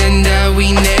 Pretend that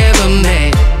we never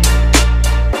met.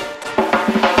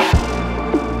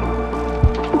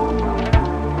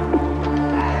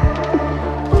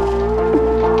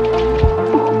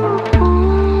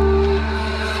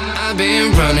 I've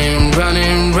been running,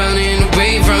 running, running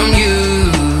away from you.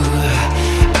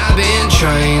 I've been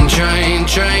trying, trying,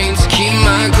 trying to keep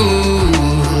my cool.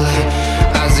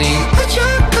 I see what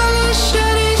your colors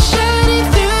shining, shining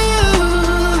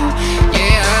through.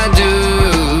 Yeah, I do,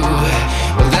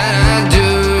 that I do.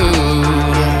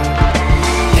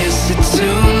 Is it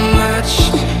too much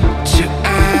to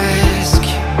ask?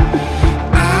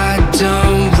 I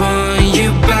don't want you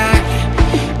back.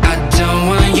 I don't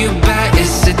want you back.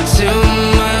 Is it too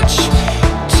much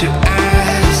to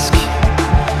ask?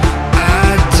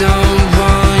 I don't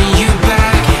want you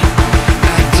back.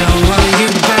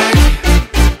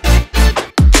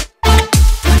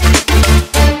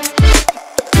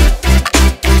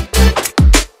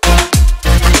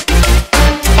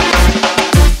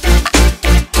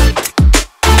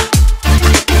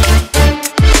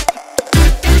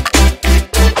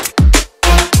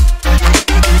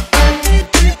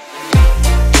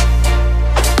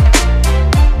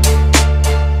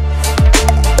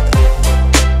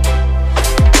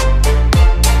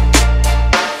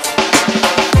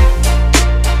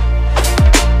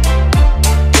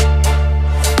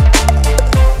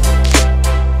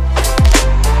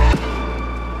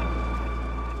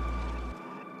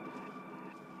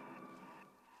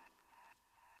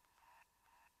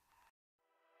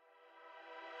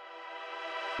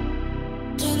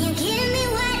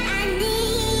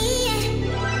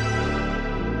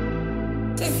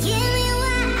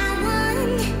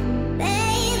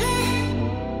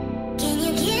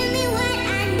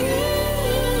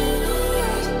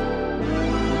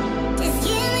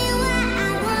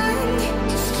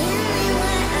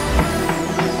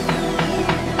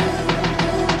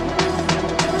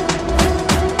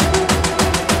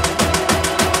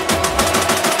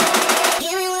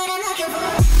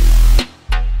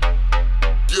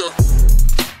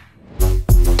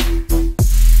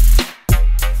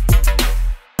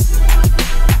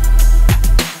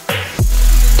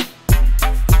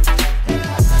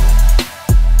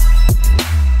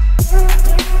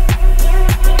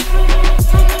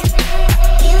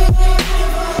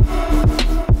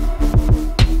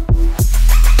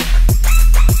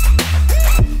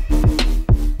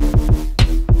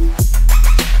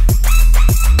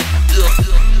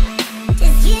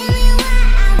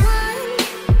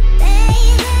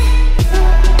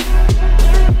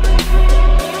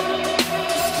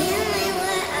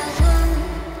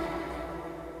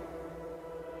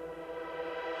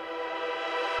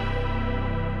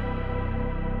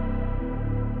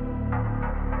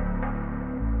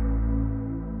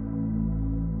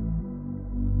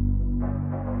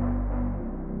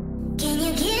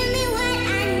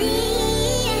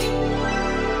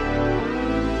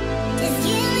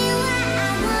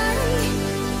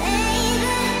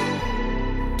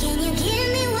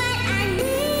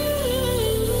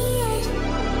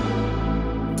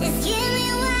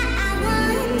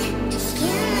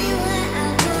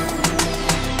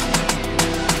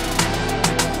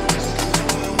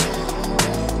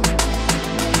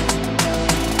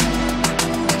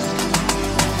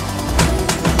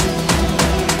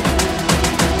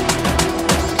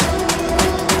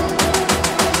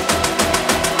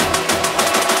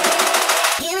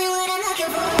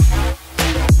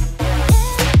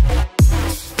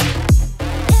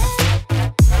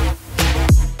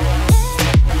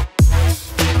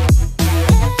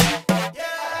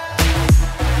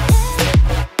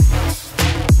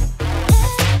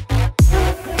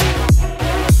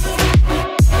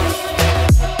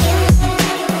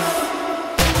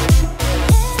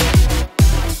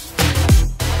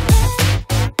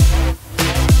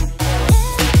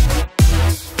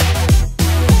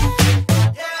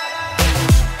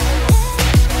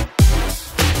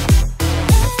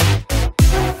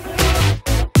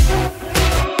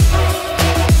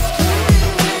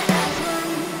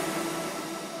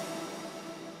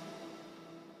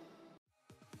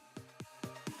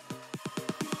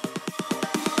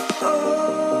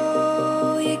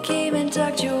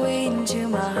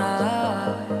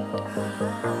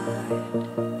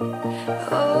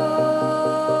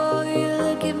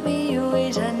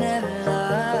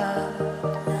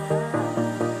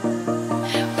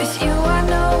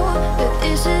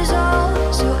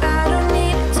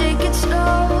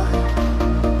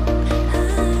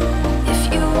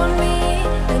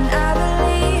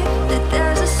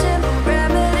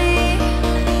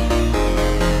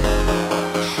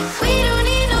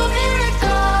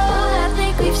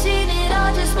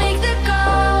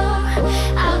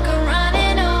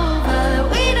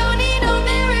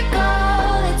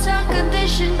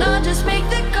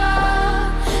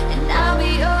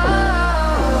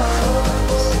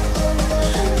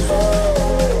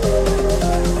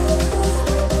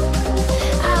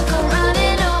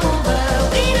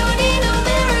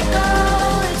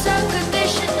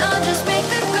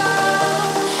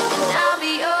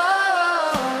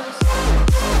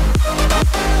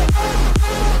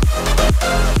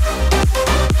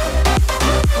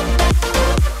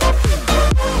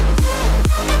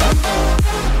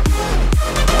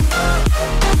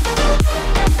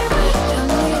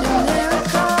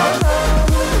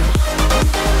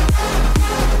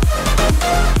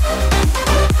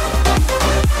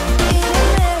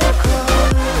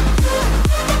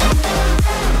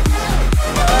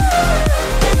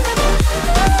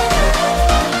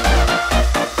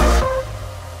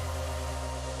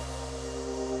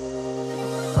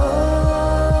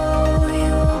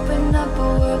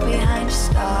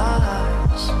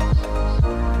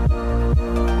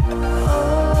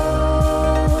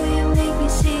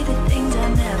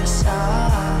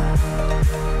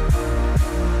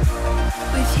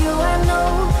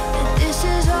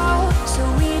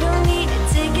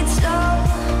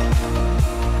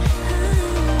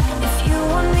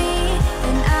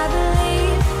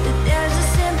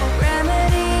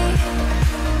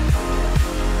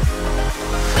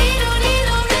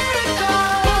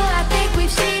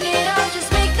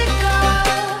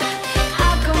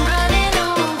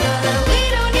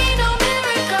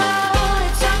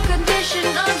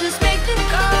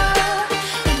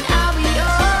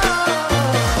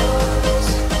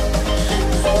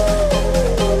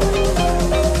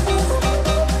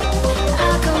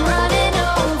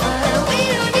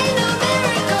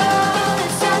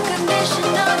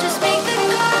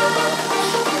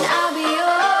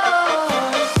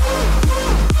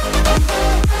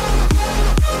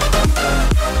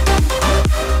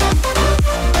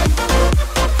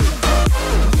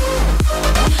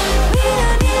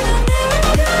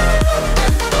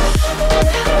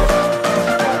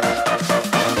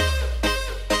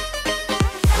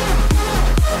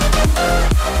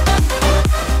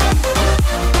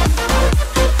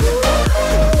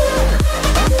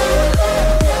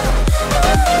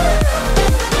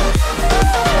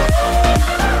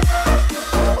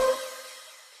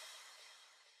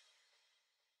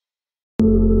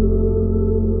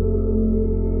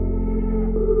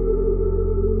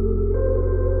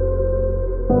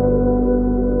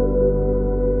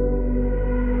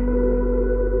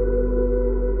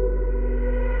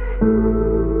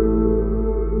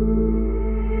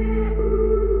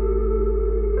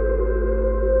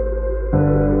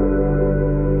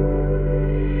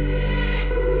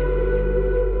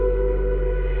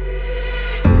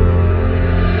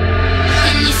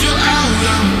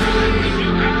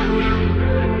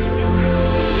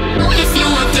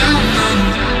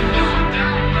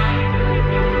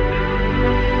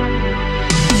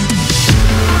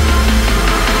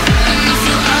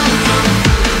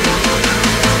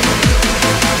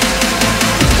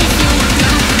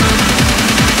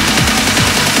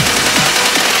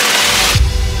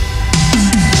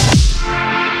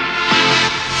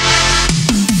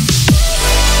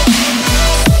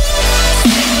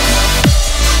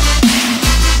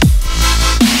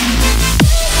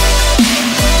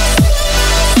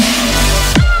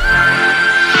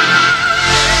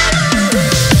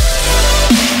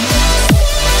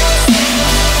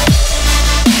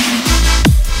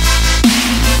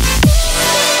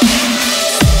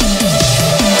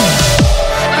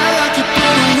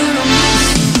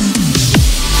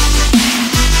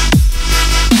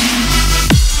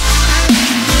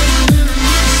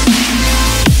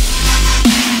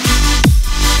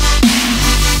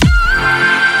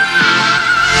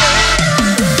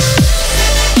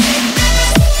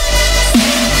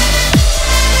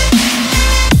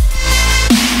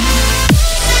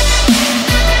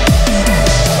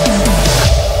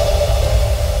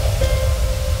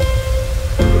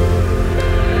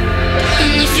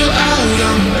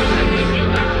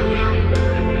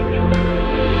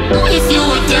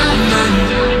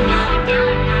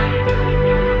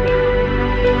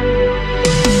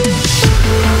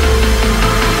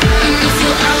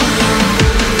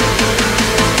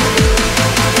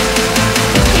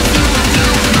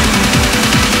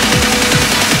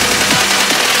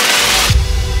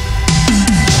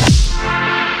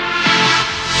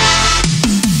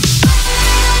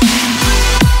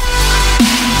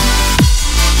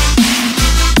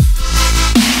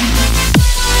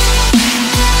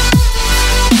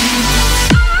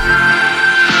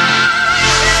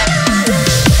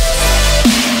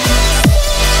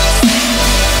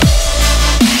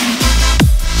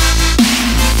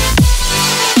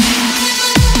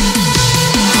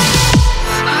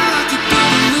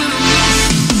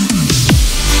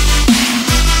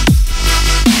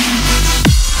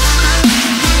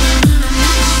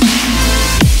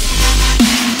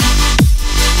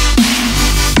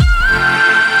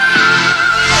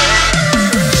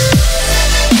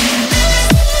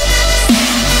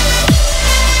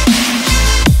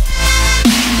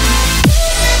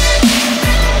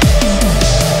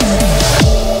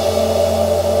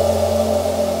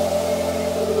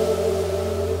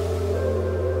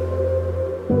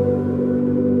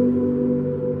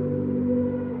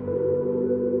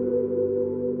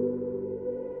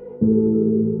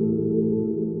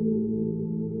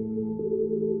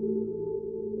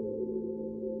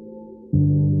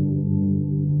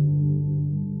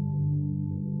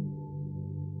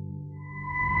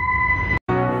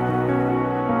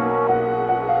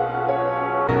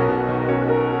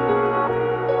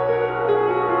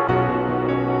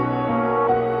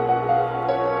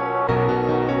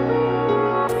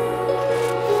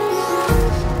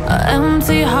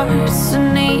 Empty hearts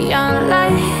and neon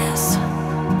lights,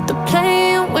 they're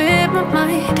playing with my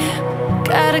mind.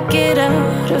 Gotta get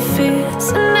out of here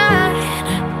tonight.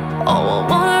 Oh, I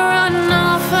wanna run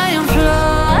off and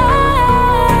fly,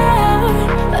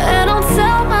 and I'll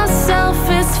tell myself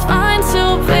it's fine to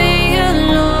be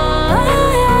alone,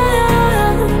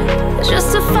 just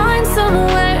to find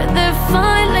somewhere that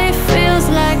finally feels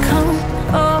like home.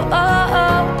 Oh, oh,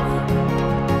 oh.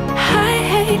 I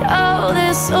hate all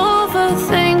this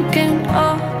overthinking.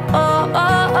 Oh, oh,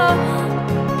 oh, oh.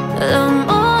 The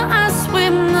more I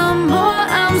swim, the more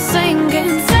I'm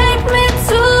sinking. Take me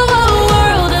to a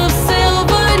world of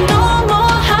silver. No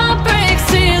more heartbreaks,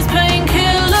 tears,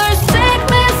 painkillers. Take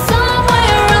me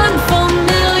somewhere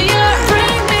unfamiliar.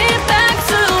 Bring me back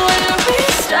to where we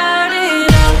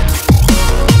started out.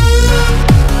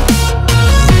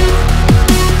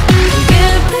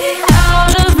 Get me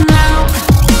out of now,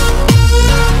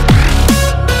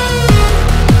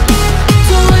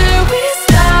 to where we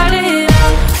started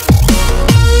out.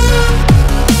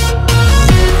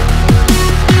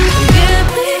 Get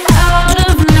me out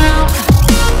of now,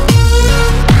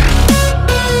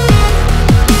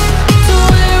 to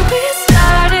where we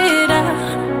started out.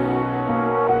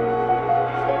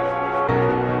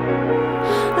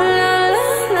 La la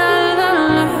la la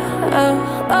la, oh,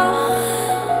 oh.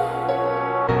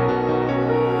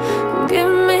 Get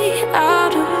me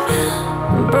out of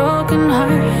broken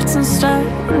hearts and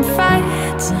starting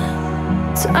fights,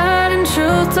 turning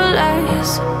truth to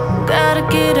lies. Gotta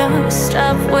get up,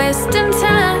 stop wasting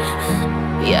time.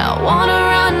 Yeah, I wanna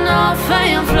run off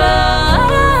and fly,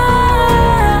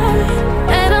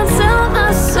 and I'll tell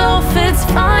myself it's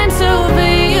fine to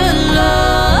be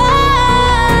alone,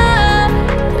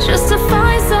 just to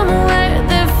find somewhere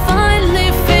that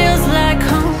finally feels like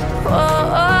home.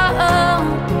 Oh, oh, oh.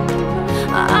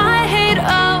 I hate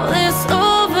all this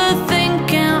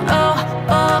overthinking. Oh,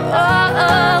 oh, oh,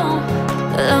 oh.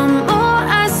 The more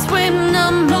I swim, the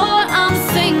more I'm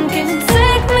sinking.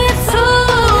 Take me to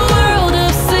a world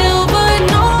of silver.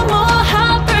 No more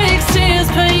heartbreaks, tears,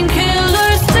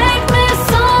 painkillers. Take me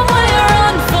somewhere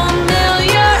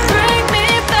unfamiliar. Bring me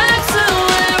back to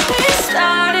where we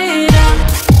started out.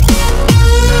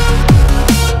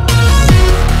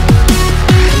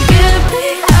 Get me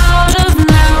out of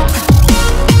now,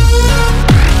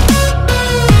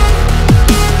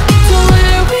 to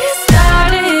where we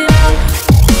started out.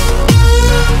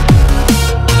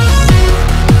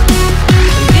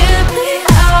 Get me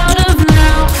out of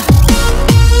now,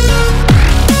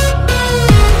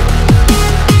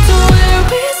 to where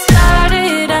we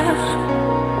started out.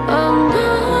 Oh no,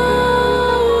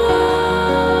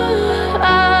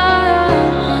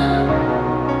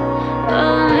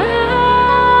 oh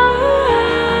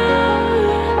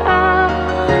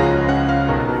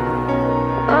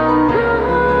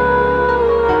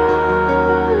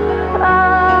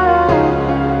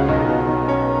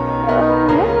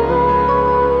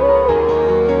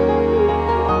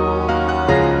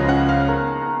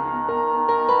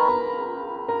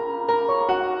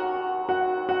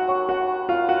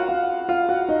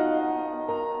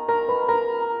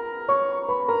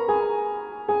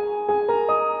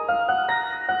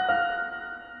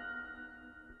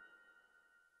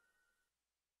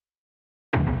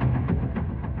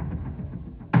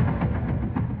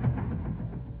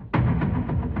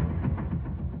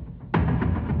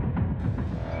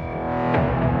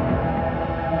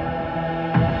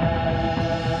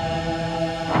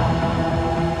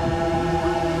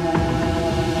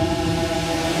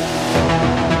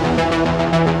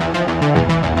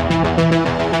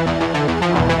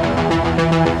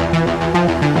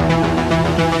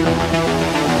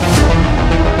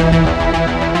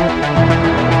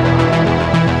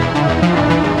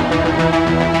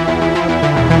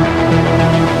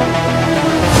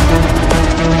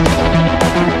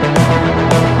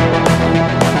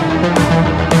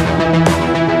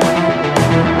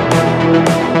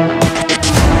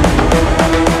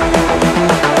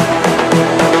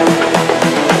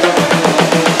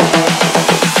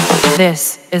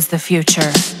This is the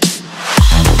future.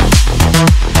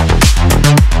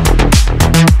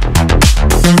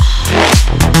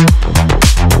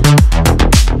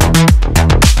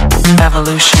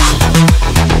 Evolution.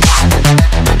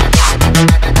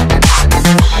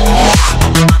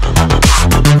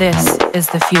 This is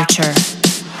the future.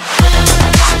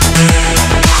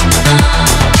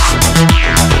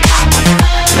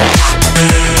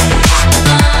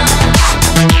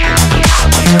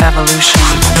 Evolution.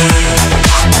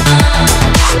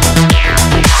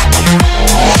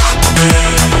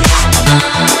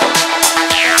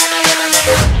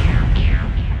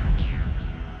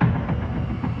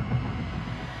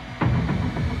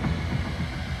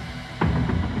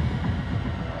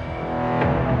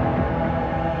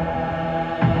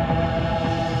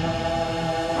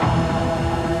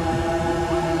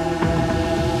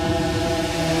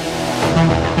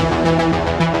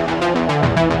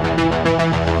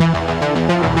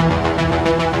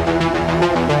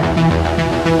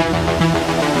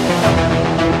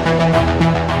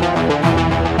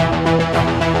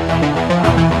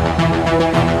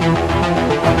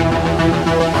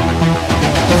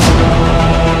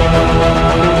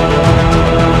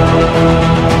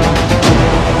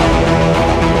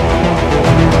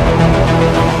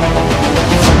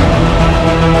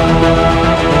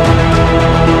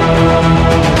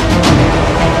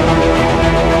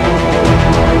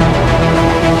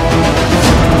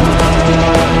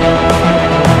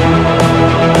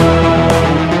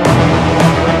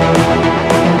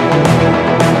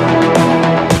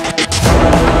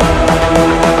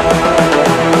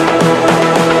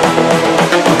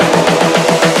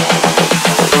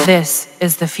 This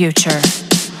is the future.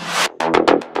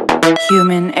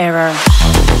 Human error.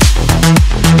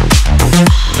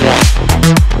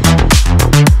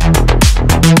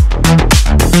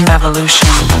 Evolution.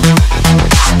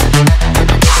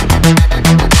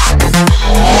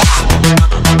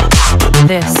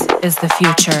 This is the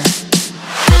future.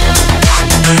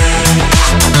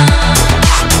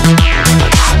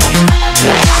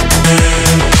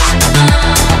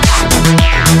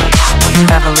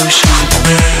 Evolution.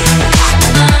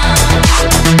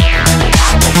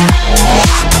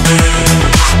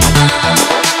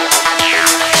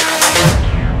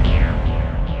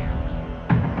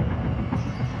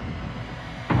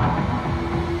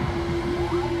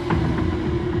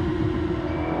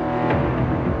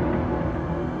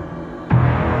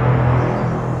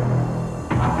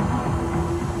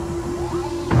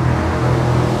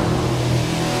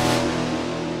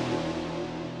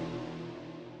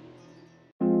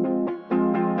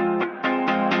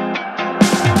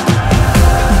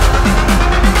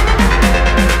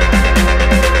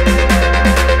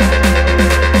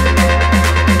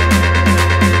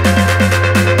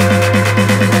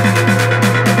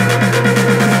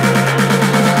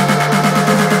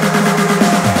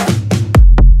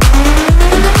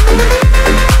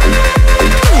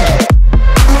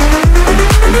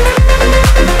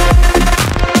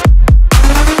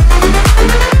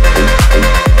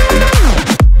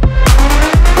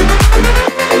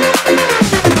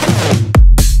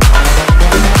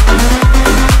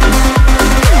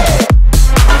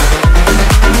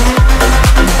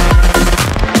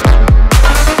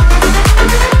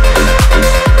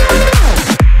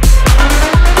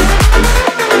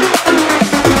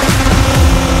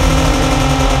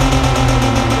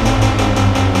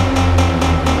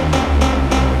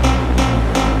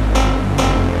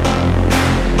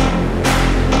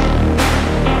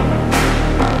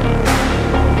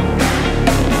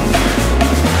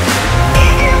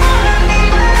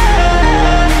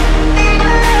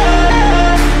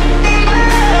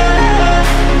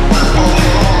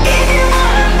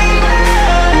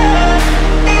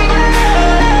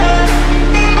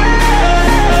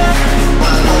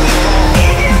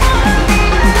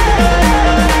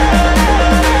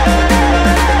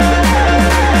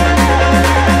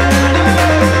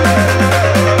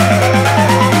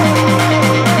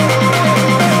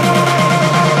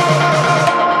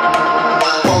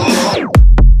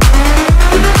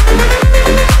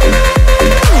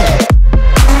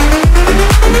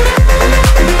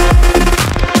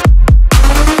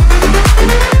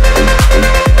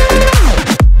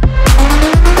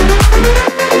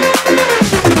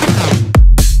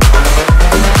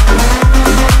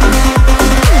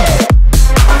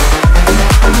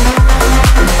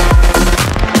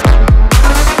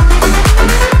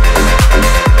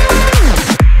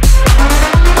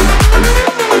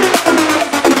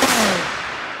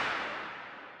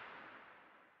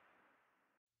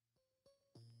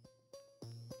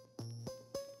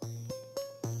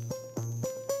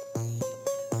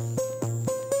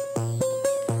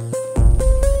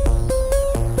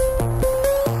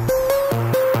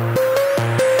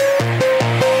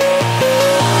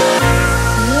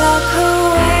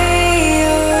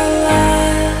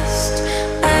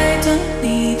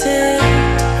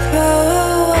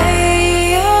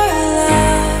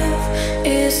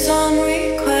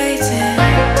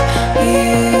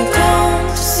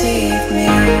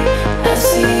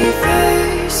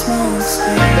 won't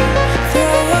stay.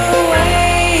 Throw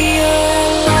away your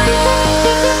love.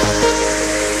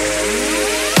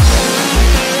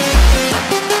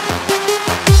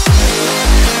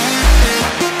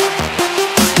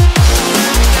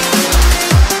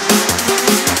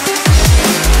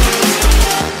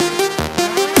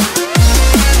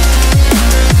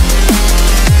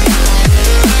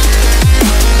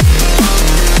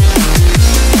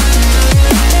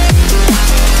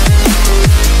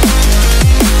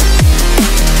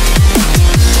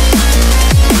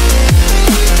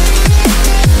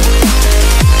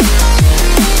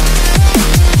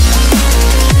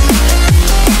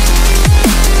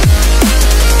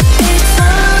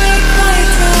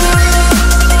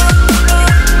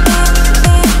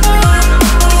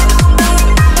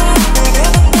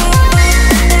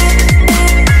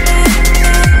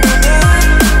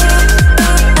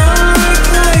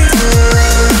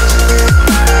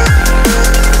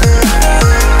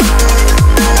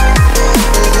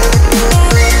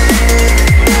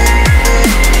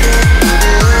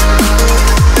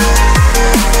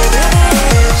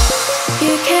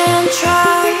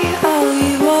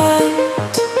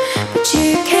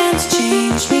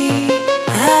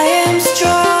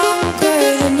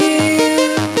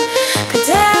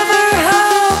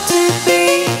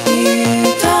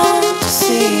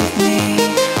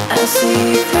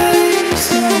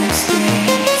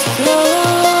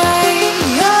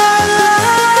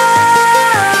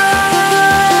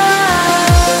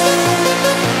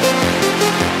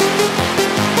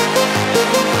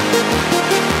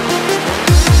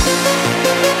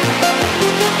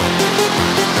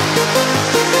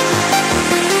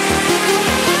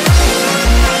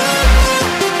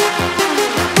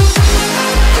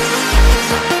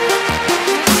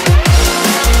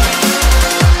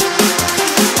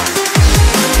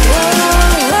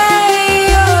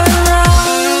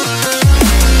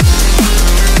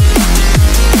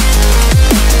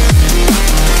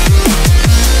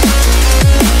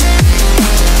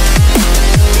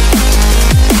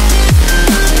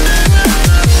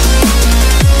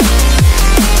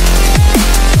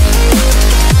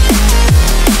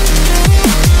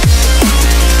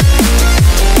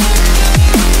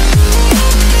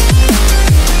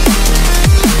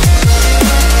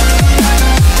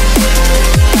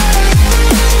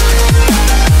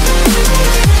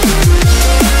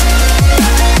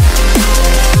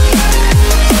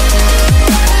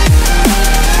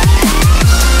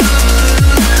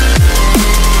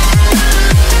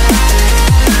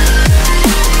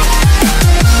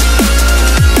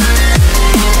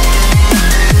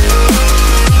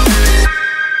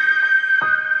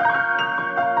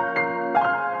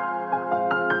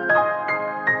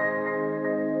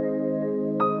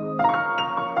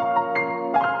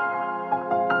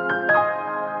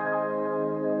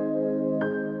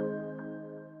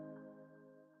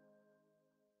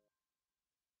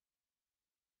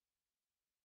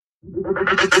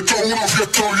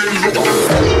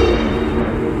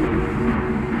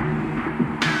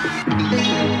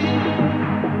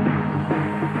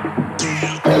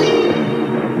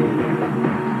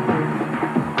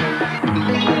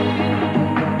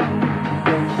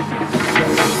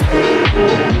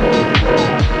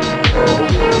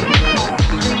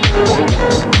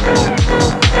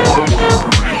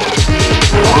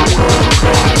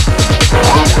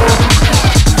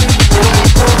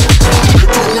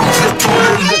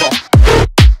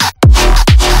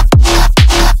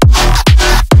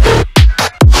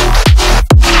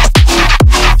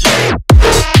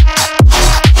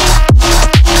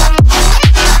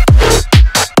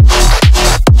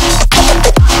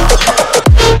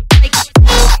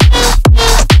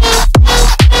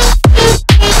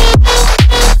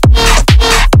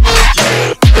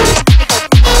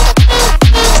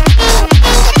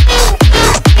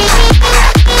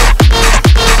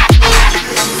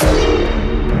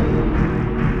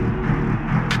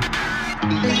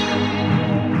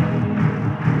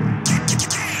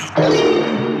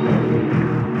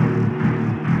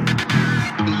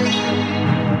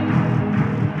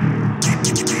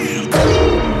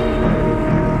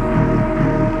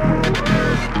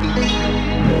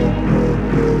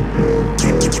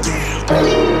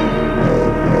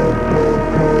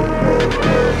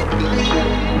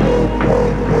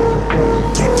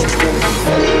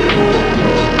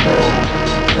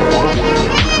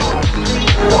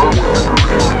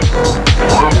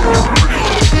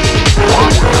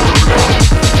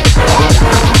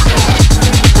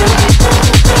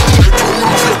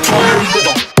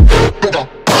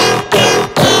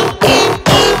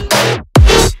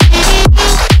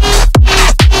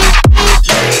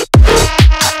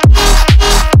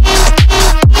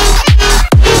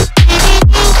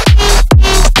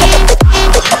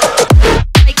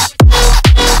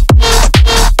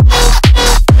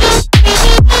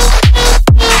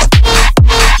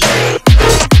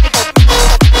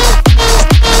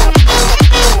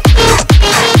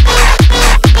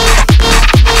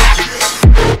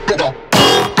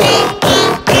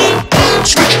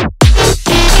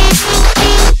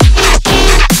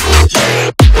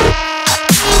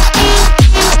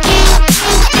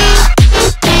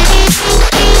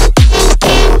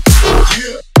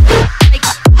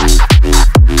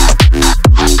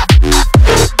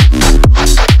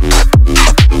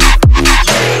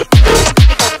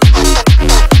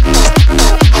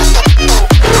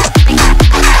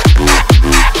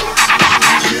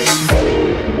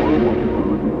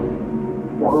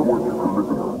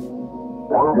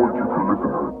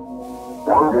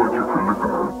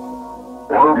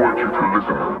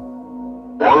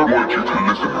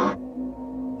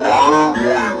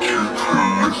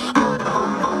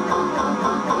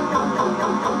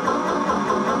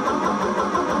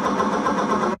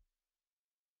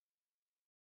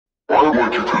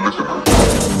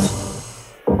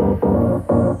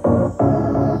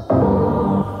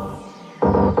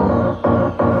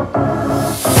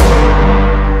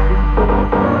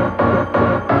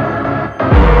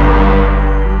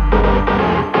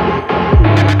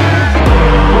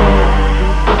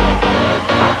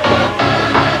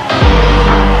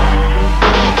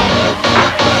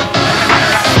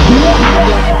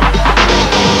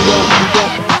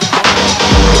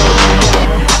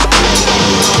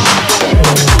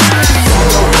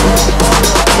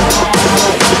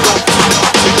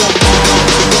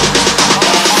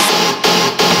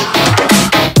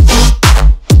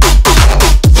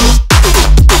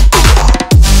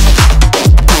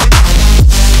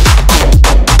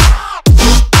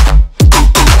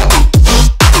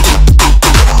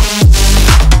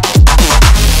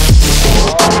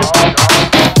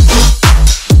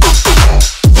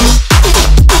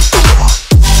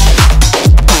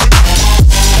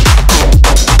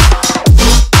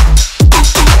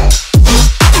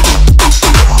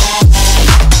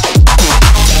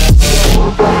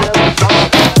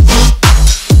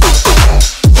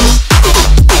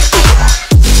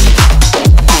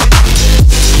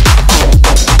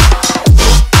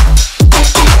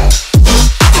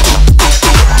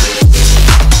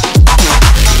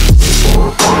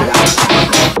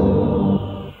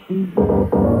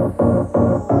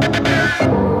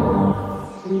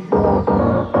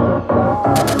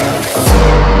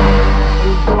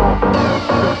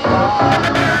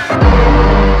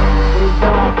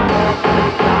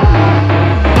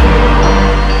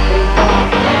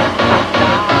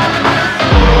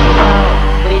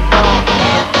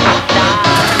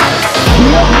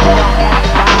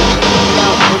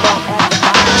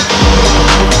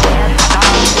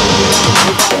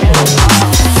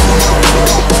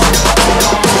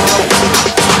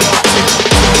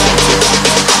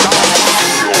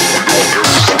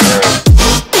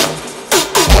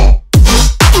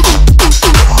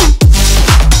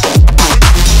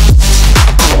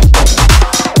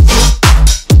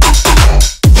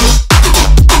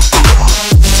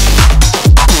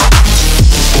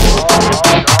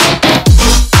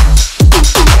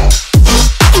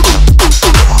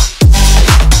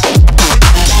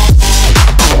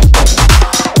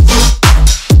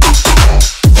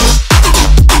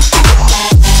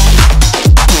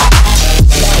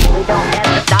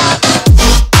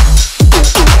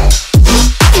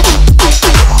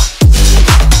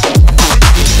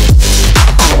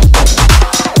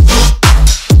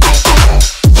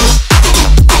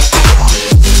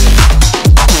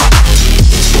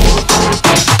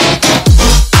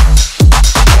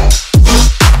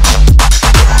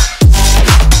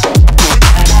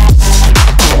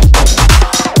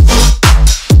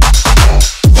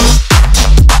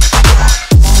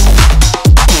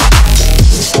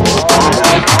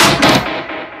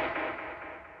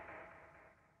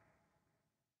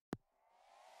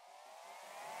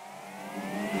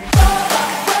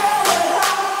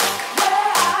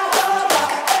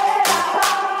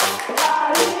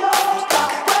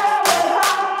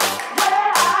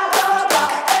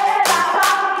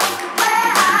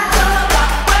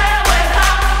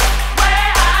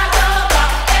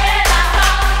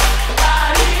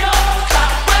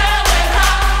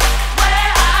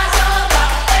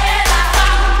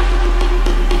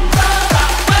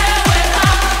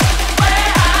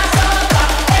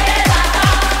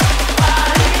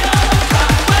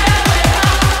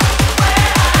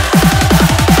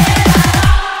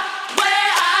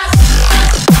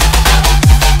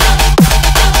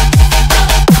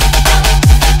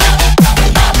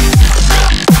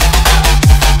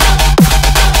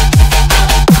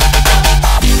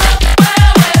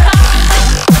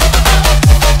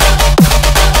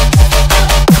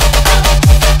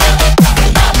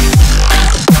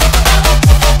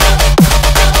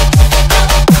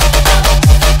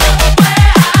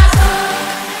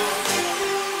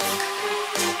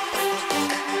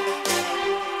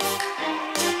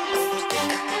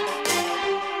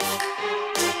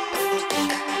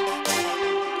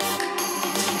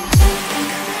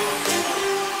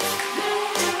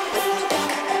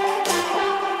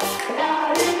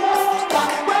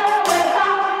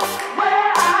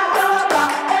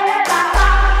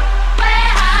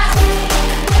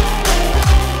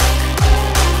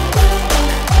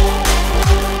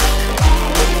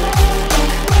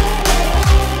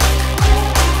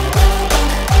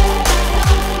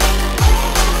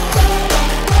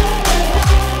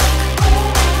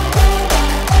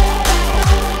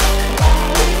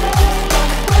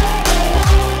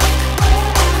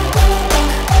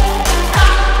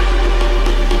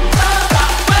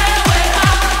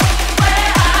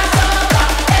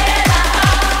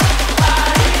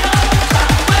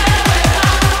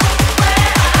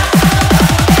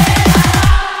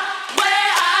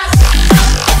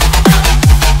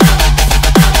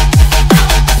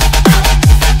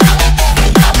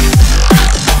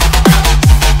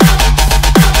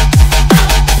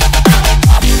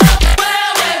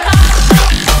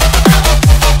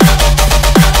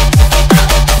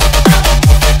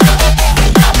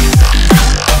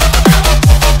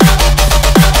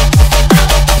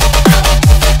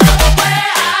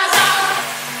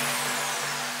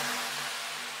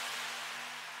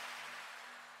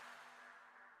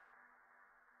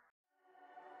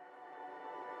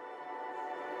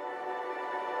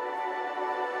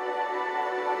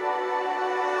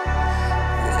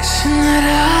 Wishing that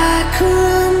I could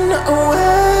run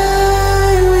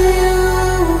away with you.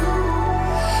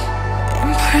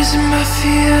 Imprisoned by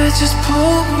fear, just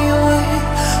pull me away,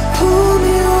 pull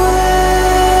me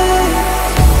away.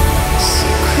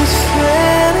 Secret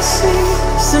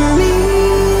fantasies of me.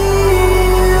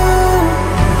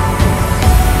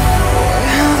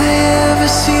 Will they ever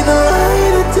see the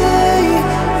light of day,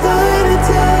 light of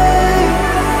day?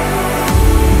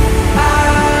 I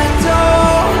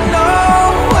don't know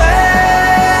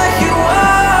where you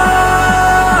are,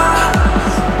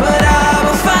 but I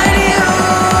will find you.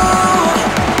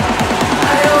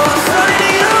 I will find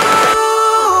you.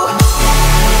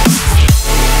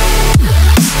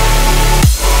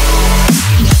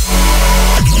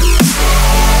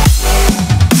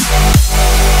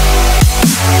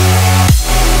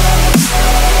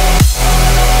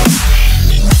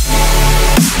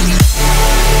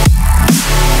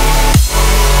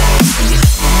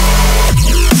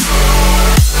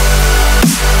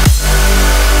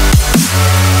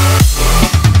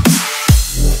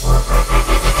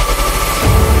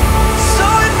 So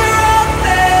if you're out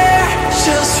there,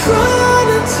 just run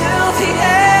until the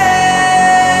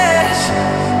edge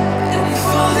and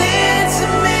fall into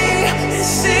me and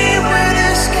see where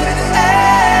this could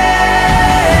end.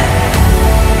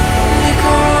 Make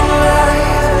our own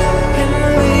life and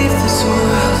leave this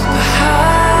world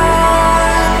behind.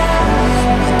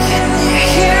 Can you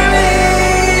hear me?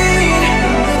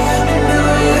 Do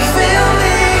you feel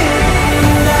me?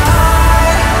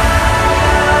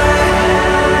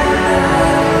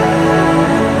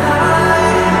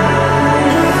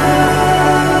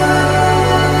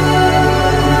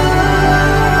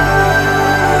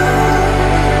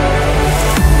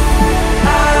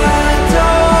 I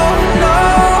don't know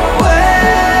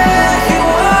where you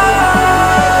are,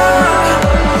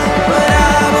 but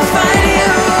I will find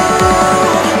you.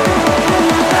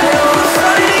 I will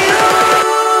find you.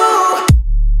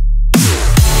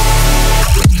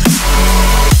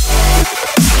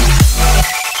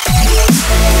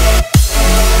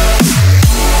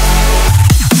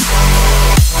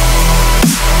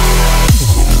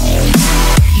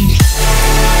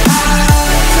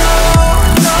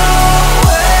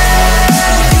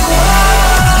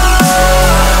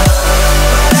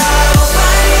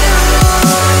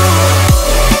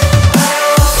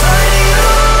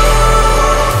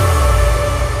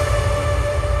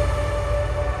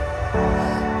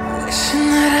 Wishing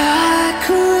that I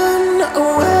could run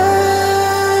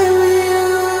away with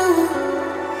you.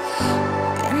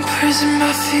 Imprisoned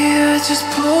by fear, just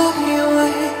pull me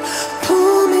away,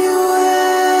 pull me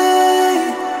away.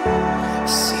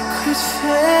 Secret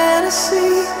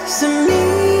fantasies of me.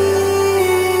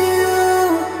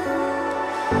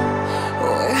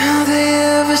 Will they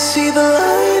ever see the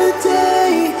light of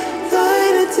day,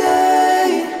 light of day?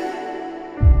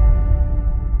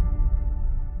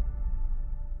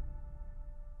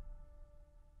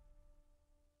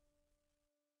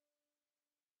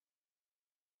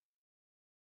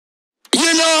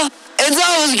 You know, it's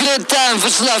always a good time for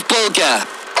Slav Polka.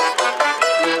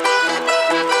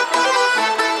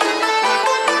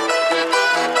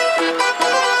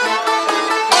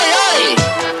 Oi, oi!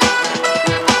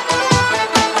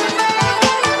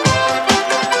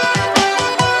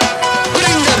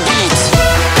 Bring the beats.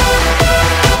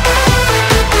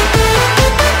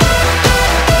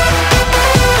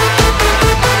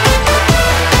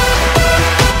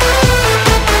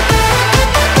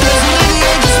 There's a lady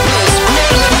on this place,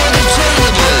 more than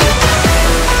unchainable.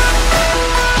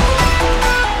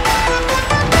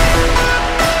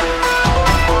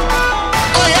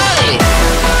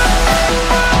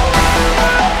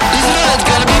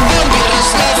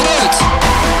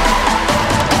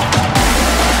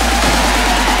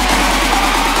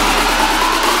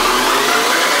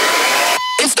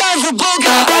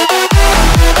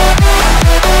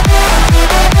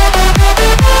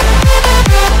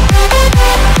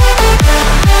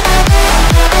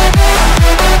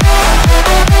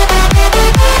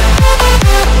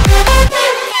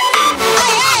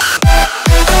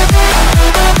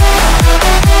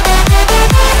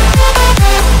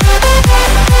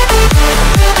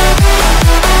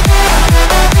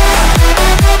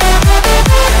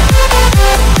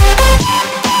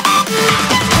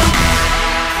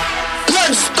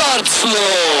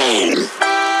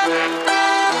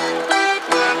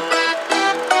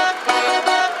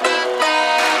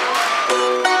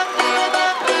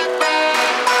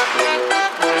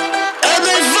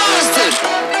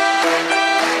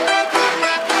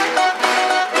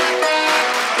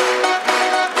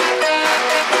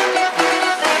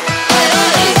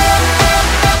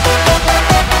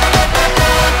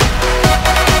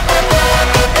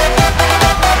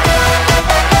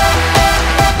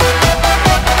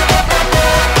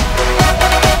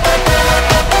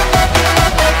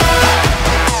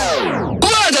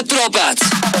 chłopac.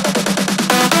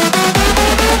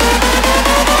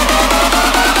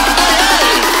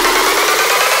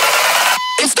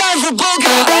 It's time for Boga.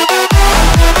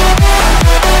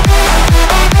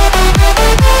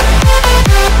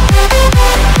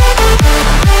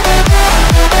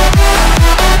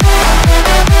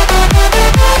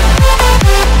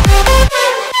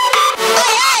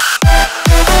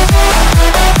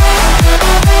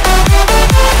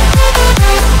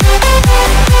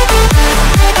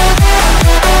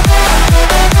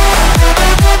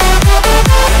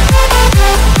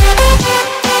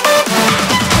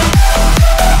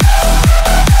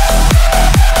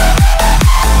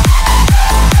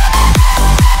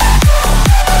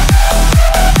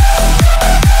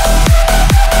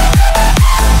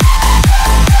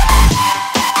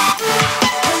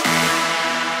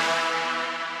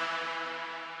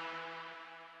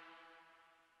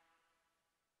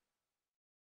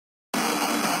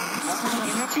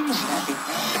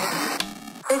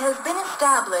 It has been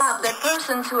established that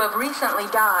persons who have recently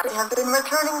died have been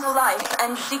returning to life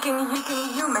and seeking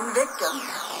human victims.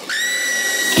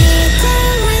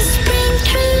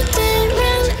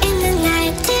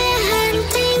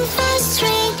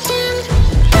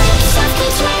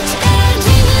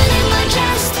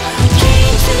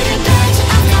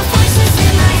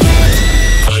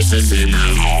 Voices in my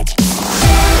head.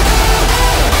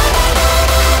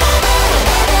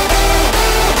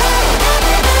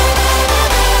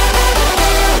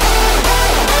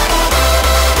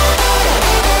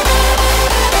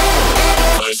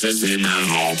 Voices in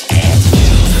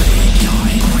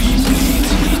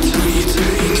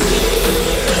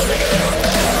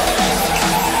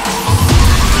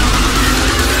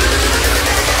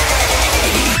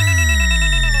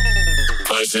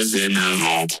my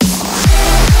head.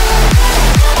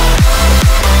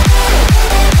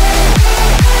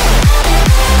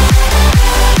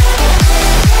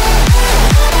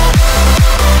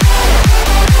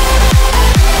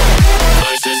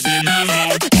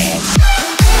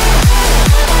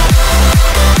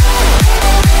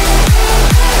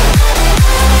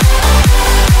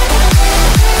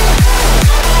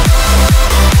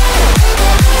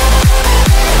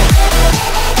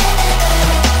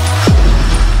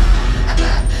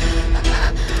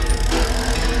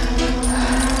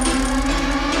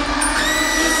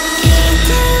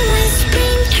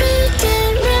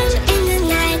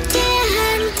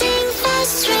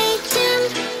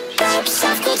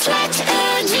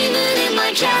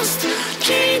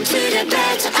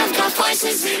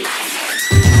 Voices in my head.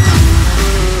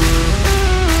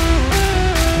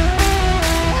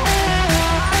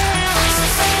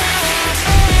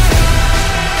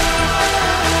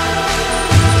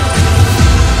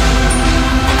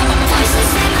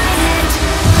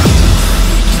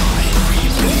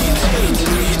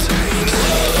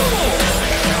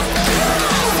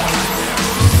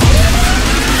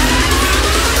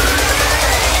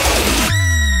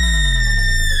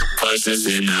 Voices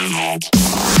in my head. Voices in my head.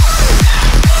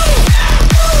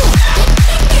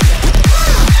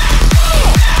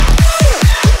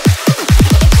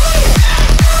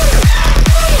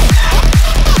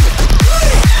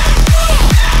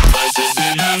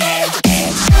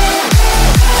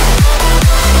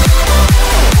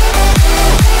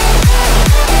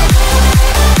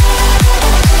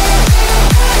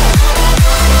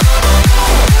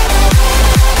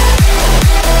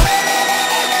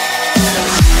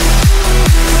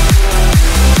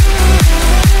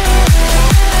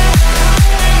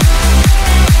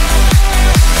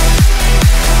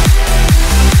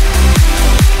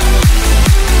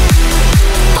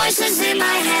 Voices in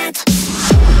my head.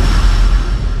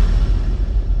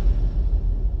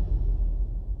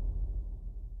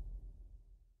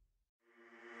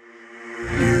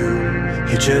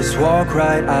 You just walk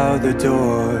right out the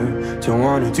door. Don't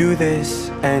wanna do this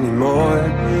anymore.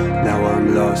 Now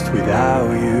I'm lost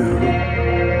without you.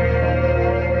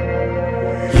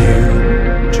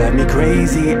 You drive me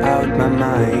crazy out my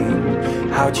mind.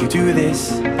 How'd you do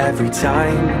this every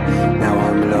time? Now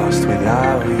I'm lost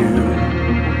without you.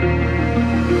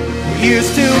 You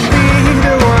used to be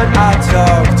the one I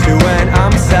talk to when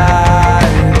I'm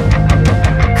sad.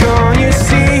 Can't you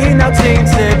see now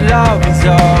tainted love is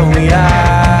all we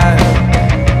have?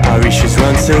 Our issues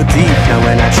run so deep, now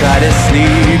when I try to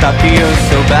sleep I feel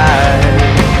so bad.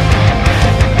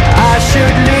 I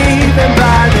should leave and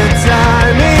by the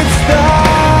time it's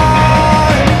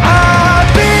done I'll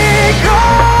be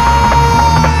gone.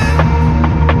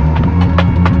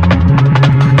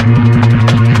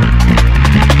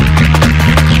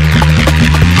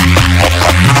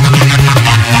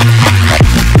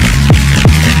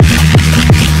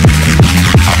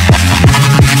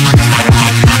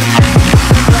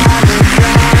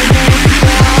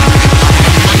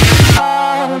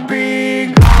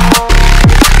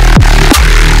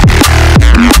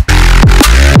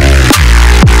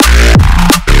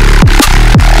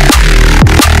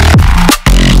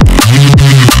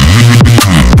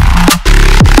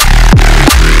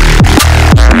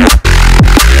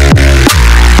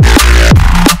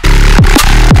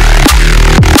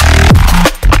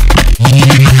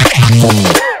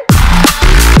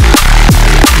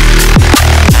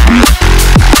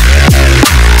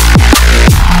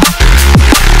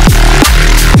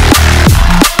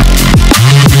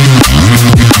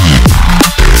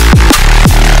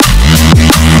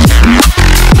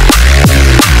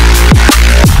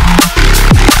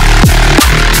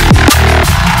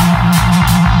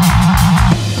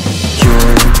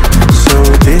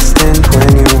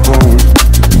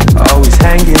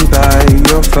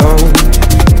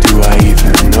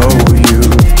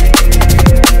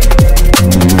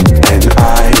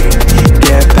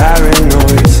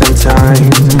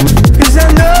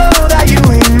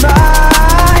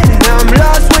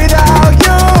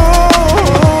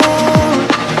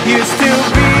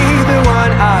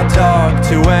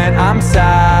 I'm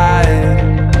sad.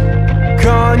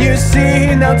 Can't you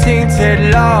see now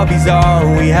tainted love is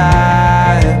all we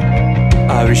had?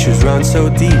 Our issues run so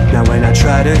deep, now when I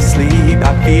try to sleep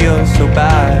I feel so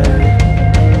bad.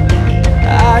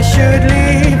 I should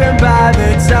leave and by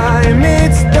the time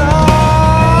it's done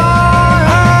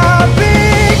I'll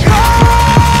be gone.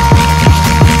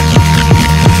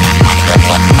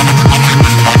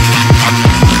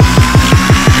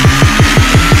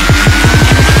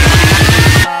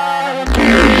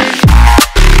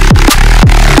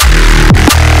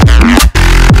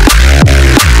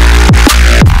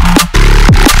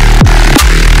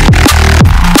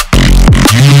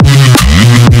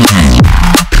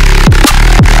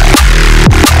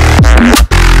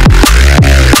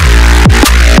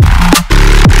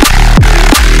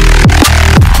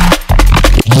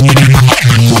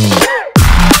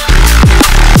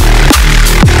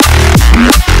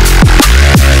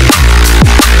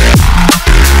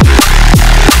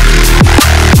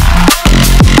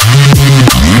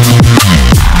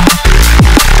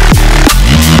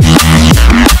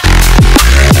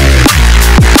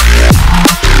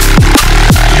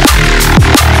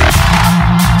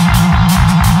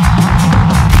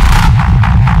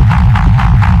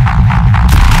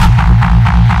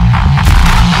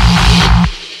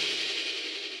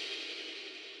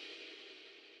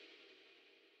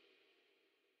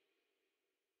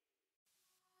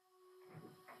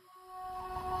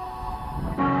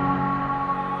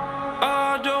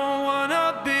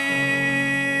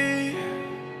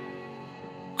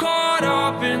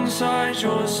 Inside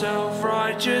your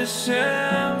self-righteous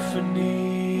symphony,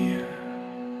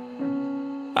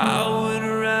 I would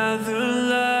rather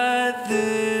let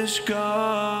this go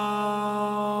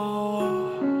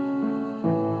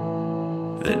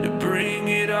than to bring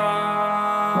it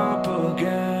up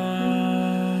again.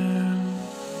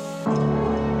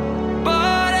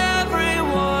 But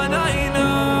everyone I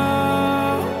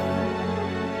know,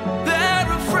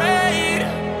 they're afraid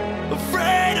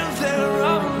of their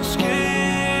own skin.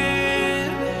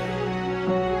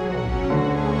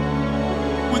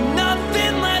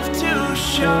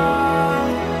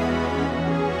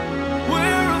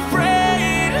 We're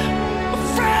afraid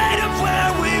of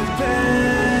where we've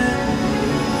been.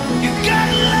 You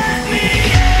gotta let me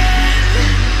in.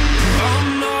 I'm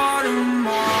not a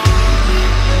mark,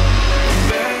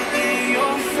 barely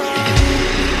your friend.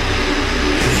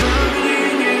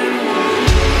 Struggling in one,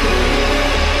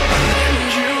 I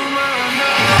lend you my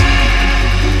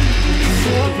hand.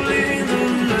 Falling the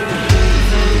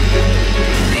leather,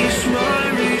 release my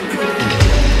regret.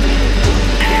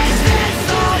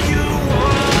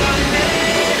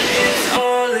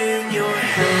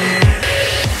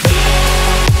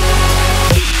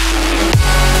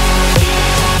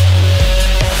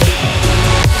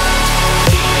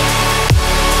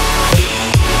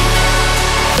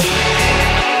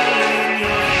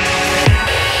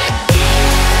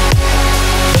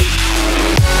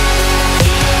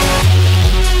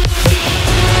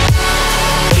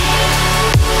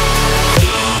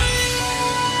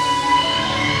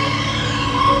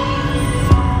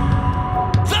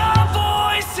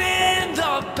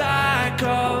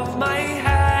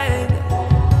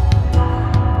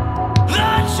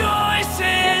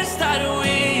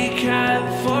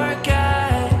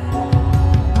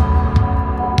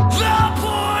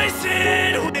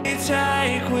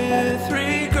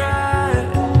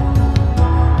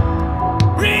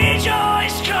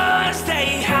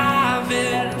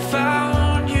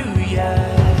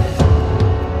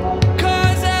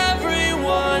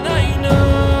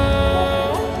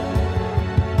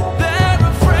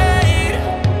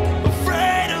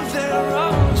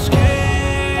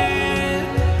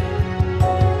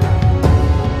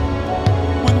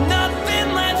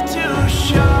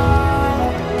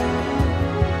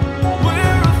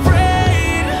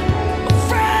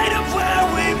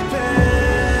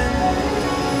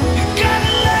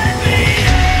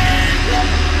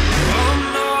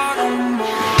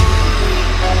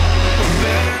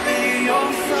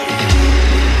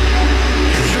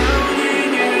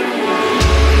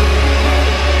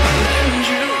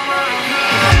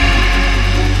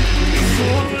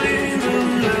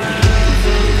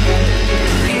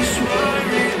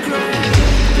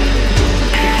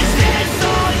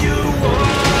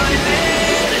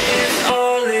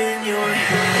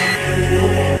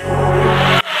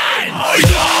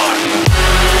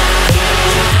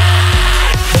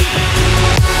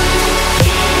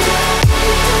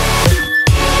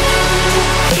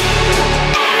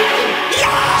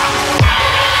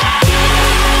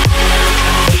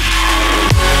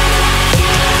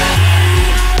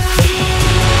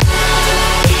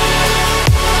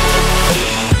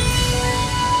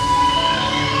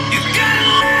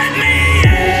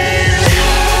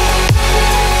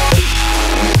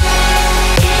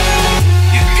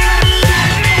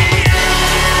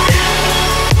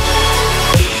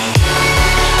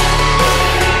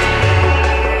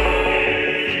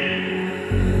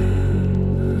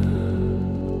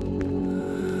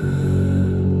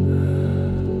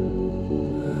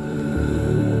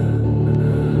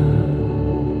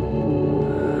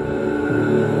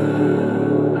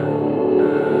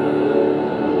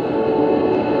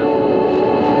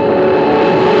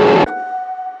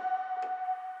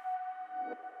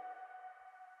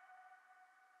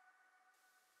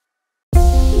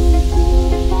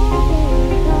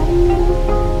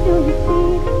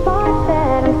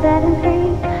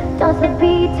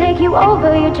 you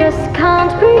over, you just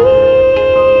can't breathe.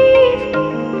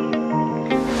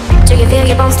 Do you feel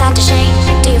your bones start to shake?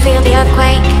 Do you feel the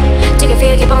earthquake? Do you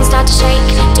feel your bones start to shake?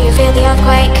 Do you feel the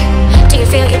earthquake? Do you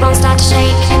feel your bones start to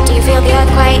shake? Do you feel the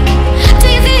earthquake? Do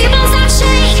you feel your bones start to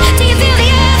shake? Do you feel the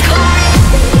earthquake?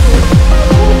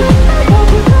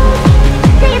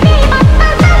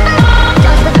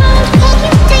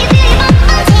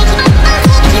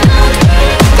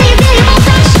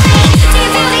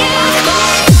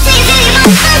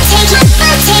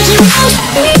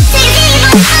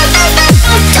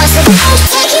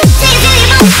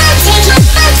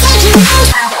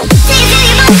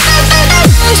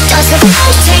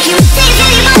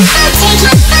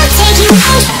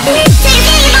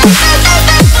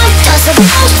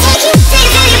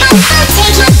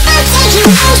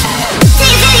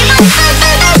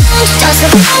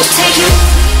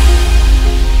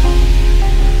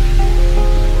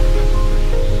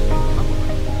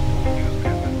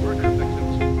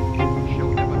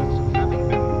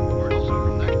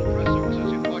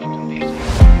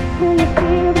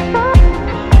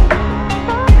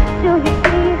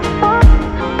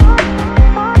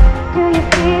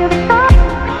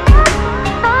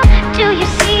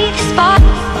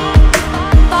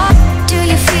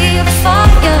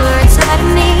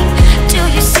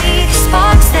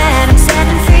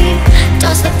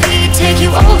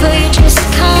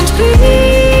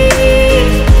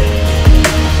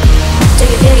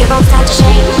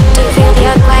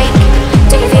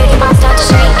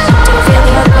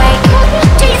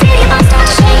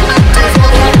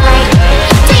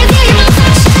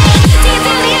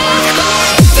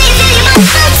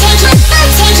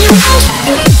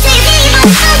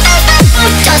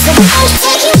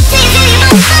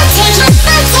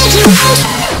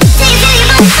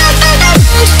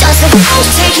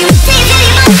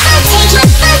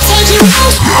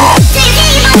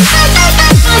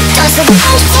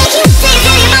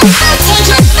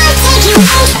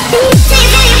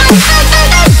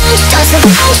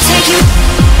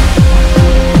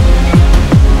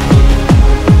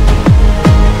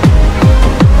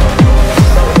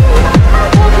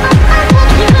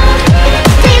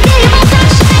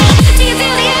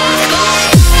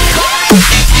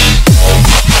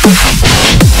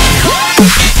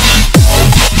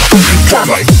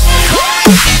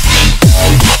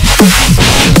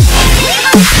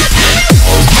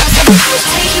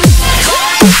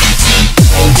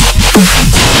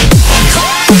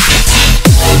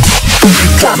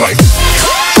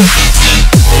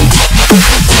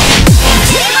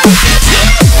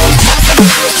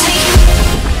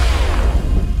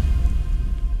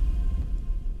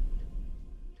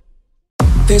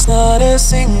 There's not a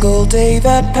single day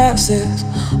that passes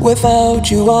without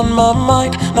you on my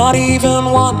mind. Not even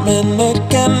 1 minute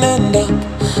can end up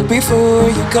before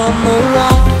you come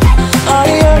around.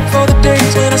 I yearn for the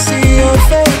days when I see your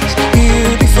face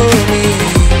here before me.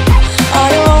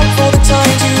 I long for the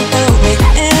times you held me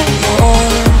in your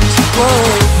arms. Whoa.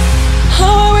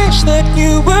 How I wish that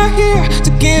you were here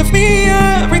to give me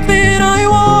everything I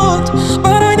want.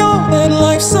 But I know that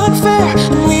life's unfair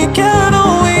and we can't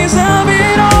always have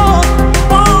it all.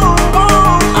 Whoa,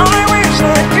 whoa, I wish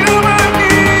that you were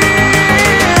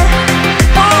here.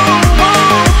 Whoa,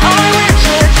 whoa, I wish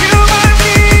that you were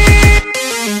here.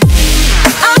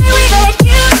 I wish that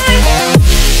you were here.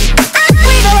 I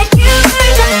wish that you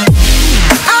were here.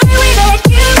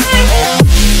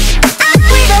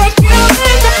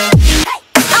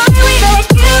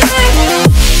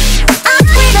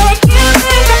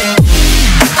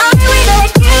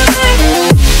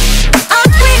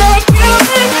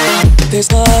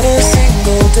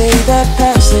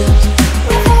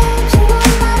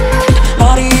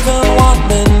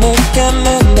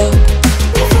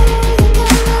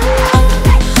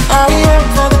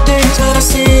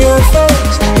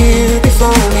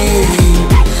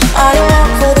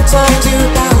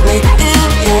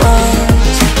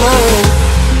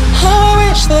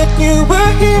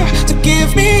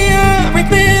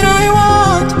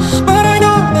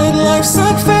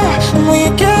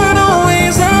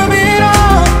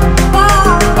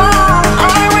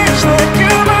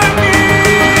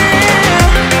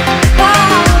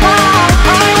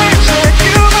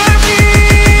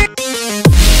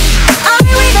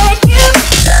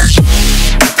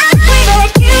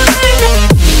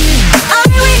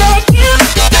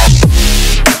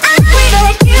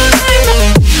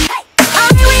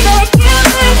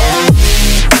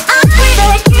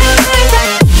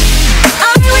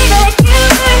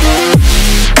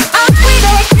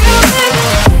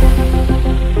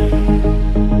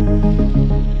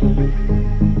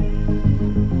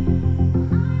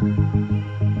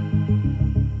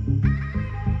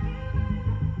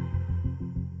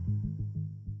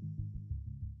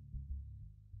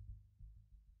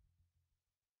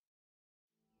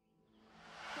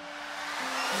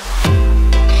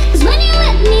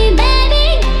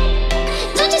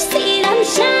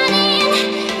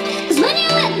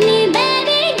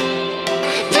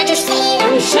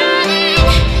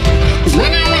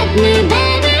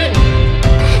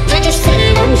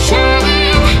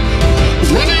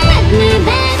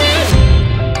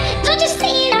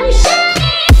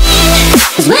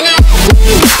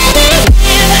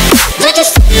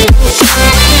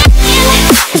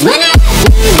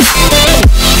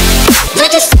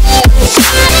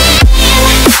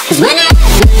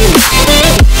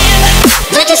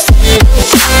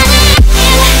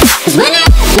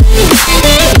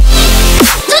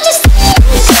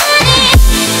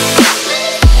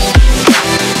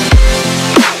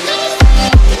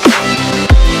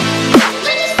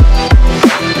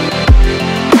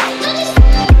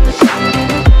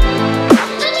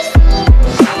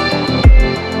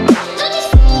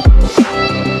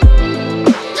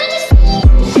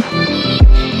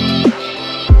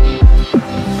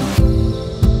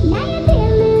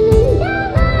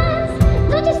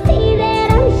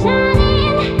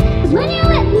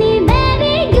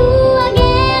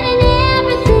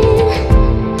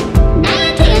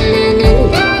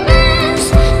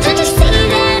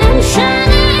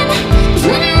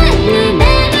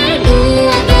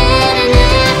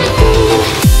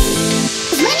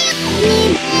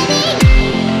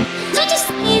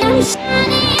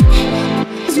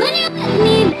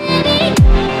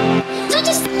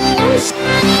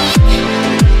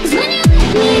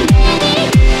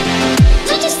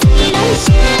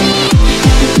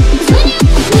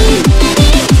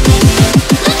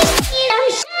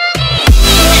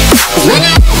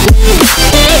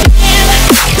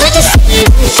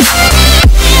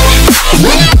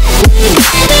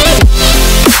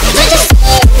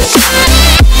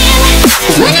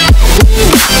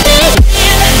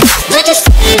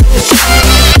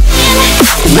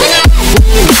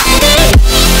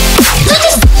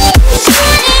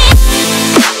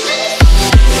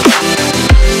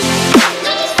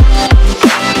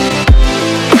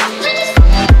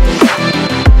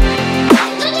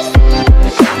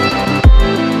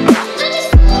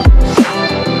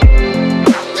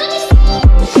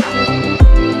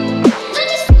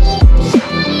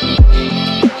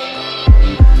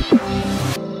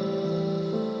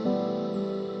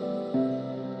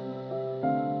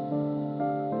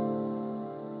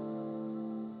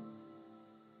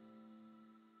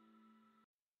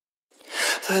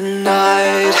 The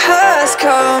night has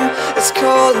come, it's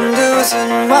cold and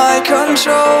losing my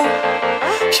control.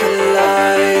 Your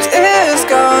light is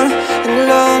gone, and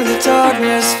lonely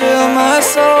darkness fill my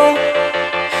soul.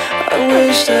 I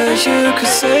wish that you could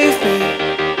save me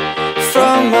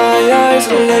from my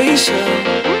isolation.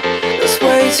 It's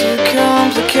way too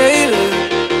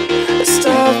complicated. Let's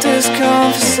stop this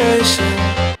conversation.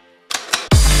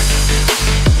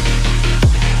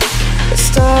 Let's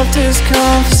stop this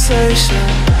conversation.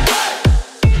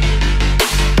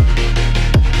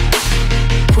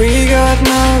 We got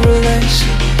no relation.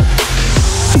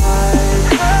 I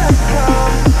have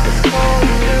come, it's cold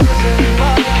and losing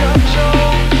my control.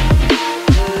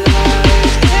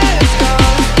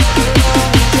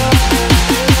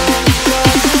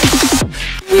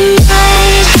 The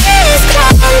light has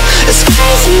come, it's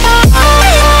crazy by.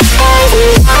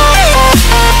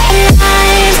 The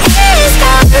light is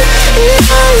gone, and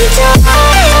only dark.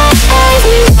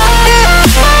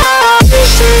 I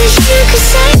wish that you could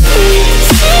save me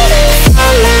from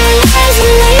my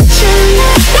isolation.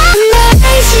 My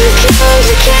way too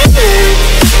complicated.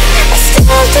 Let's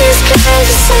stop this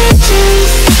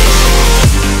conversation.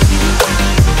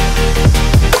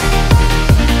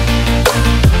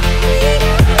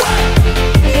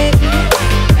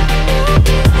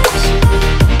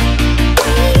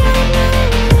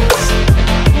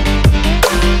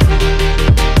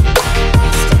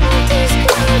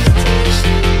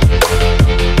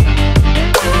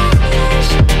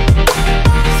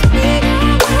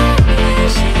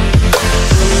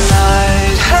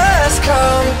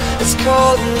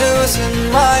 Cold and losing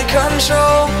my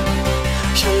control.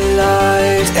 Your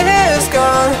light is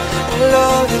gone, and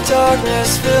lonely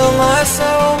darkness fill my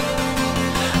soul.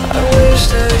 I wish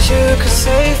that you could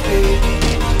save me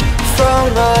from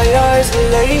my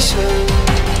isolation.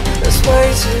 It's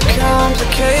way too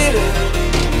complicated.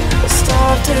 Let's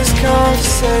stop this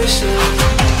conversation.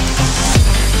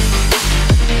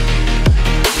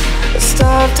 Let's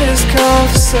stop this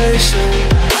conversation.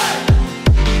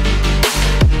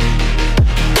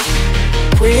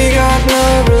 We got no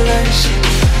relation.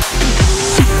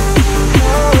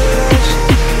 No relation.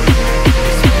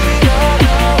 We got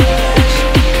no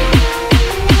relation.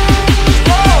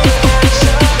 No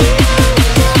relation.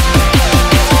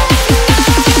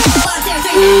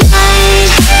 The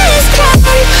night is gone,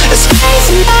 it's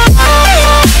crazy by.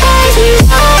 The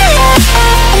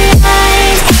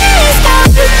night is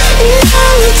gone, and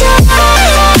only dark.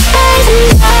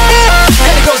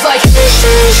 And it goes like, wish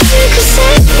that you could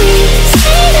save me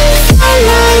from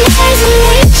my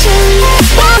isolation.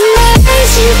 My way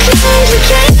too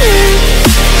complicated.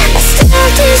 Let's stop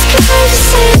this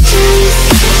conversation.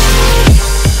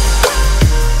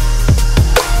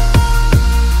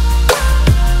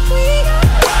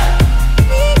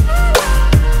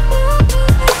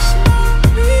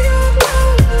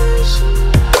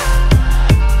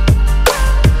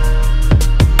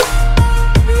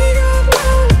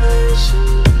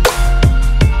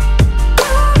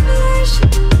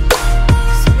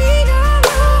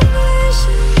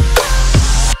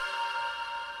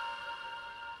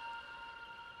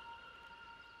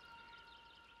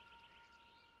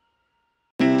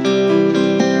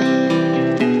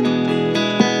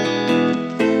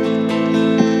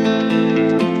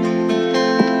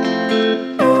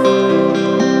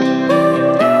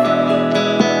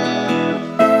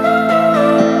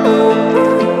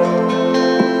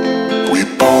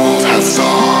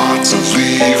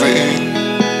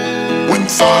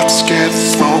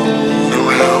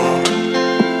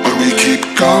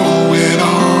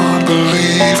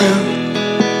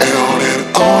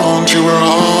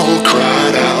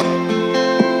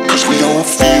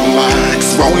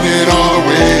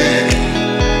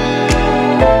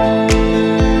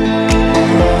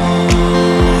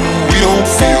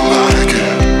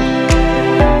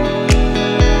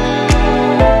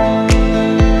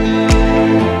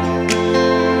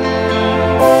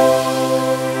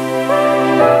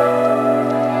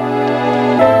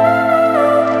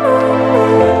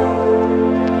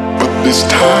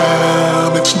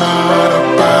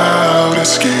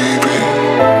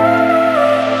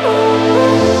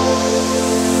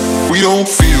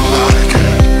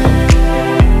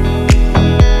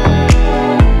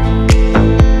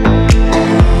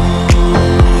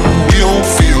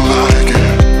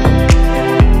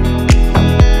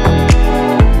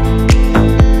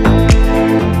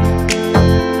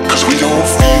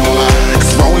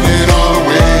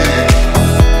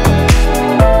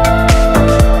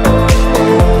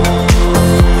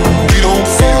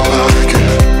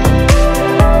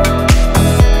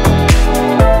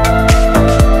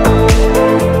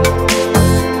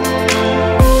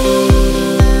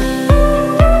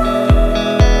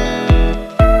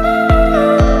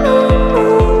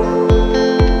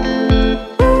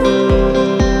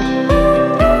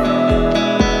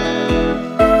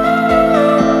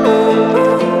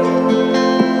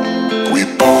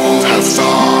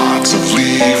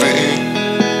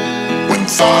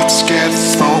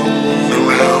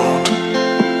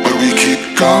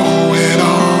 going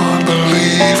on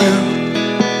believing,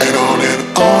 and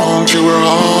on till we're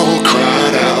all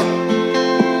cried out.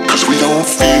 'Cause we don't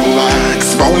feel like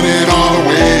throwing it all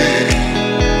away.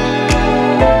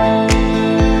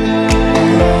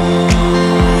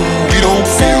 We don't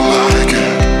feel like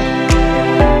it.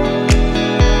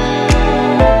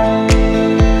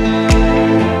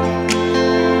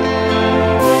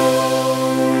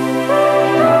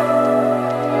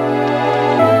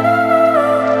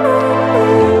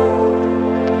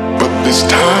 But this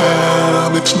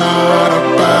time it's not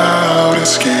about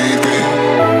escaping.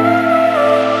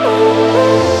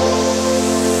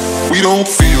 We don't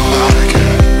feel like it.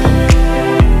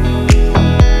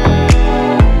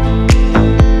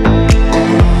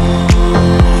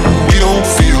 We don't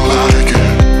feel like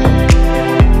it.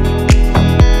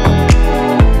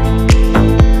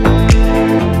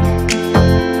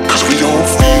 Cause we don't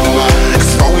feel like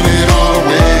throwing it all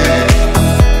away.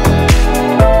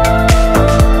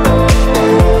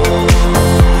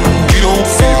 We don't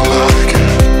feel like it.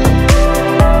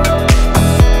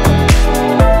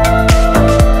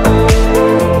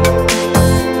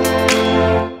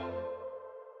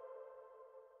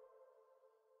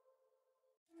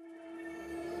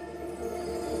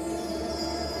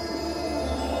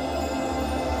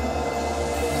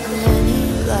 Many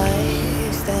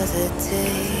lives does it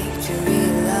take to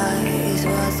realize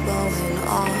what's going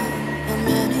on? How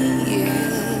many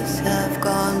years have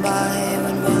gone by?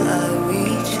 When will I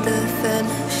reach the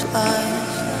finish line?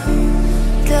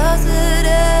 Does it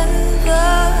ever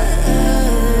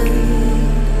end?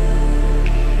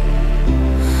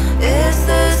 Is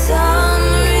there some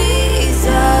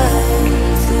reason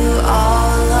to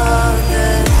all of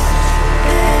this?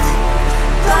 Bit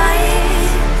by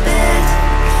bit,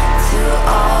 to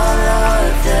all of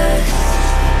this,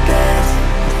 bit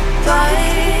by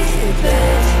bit.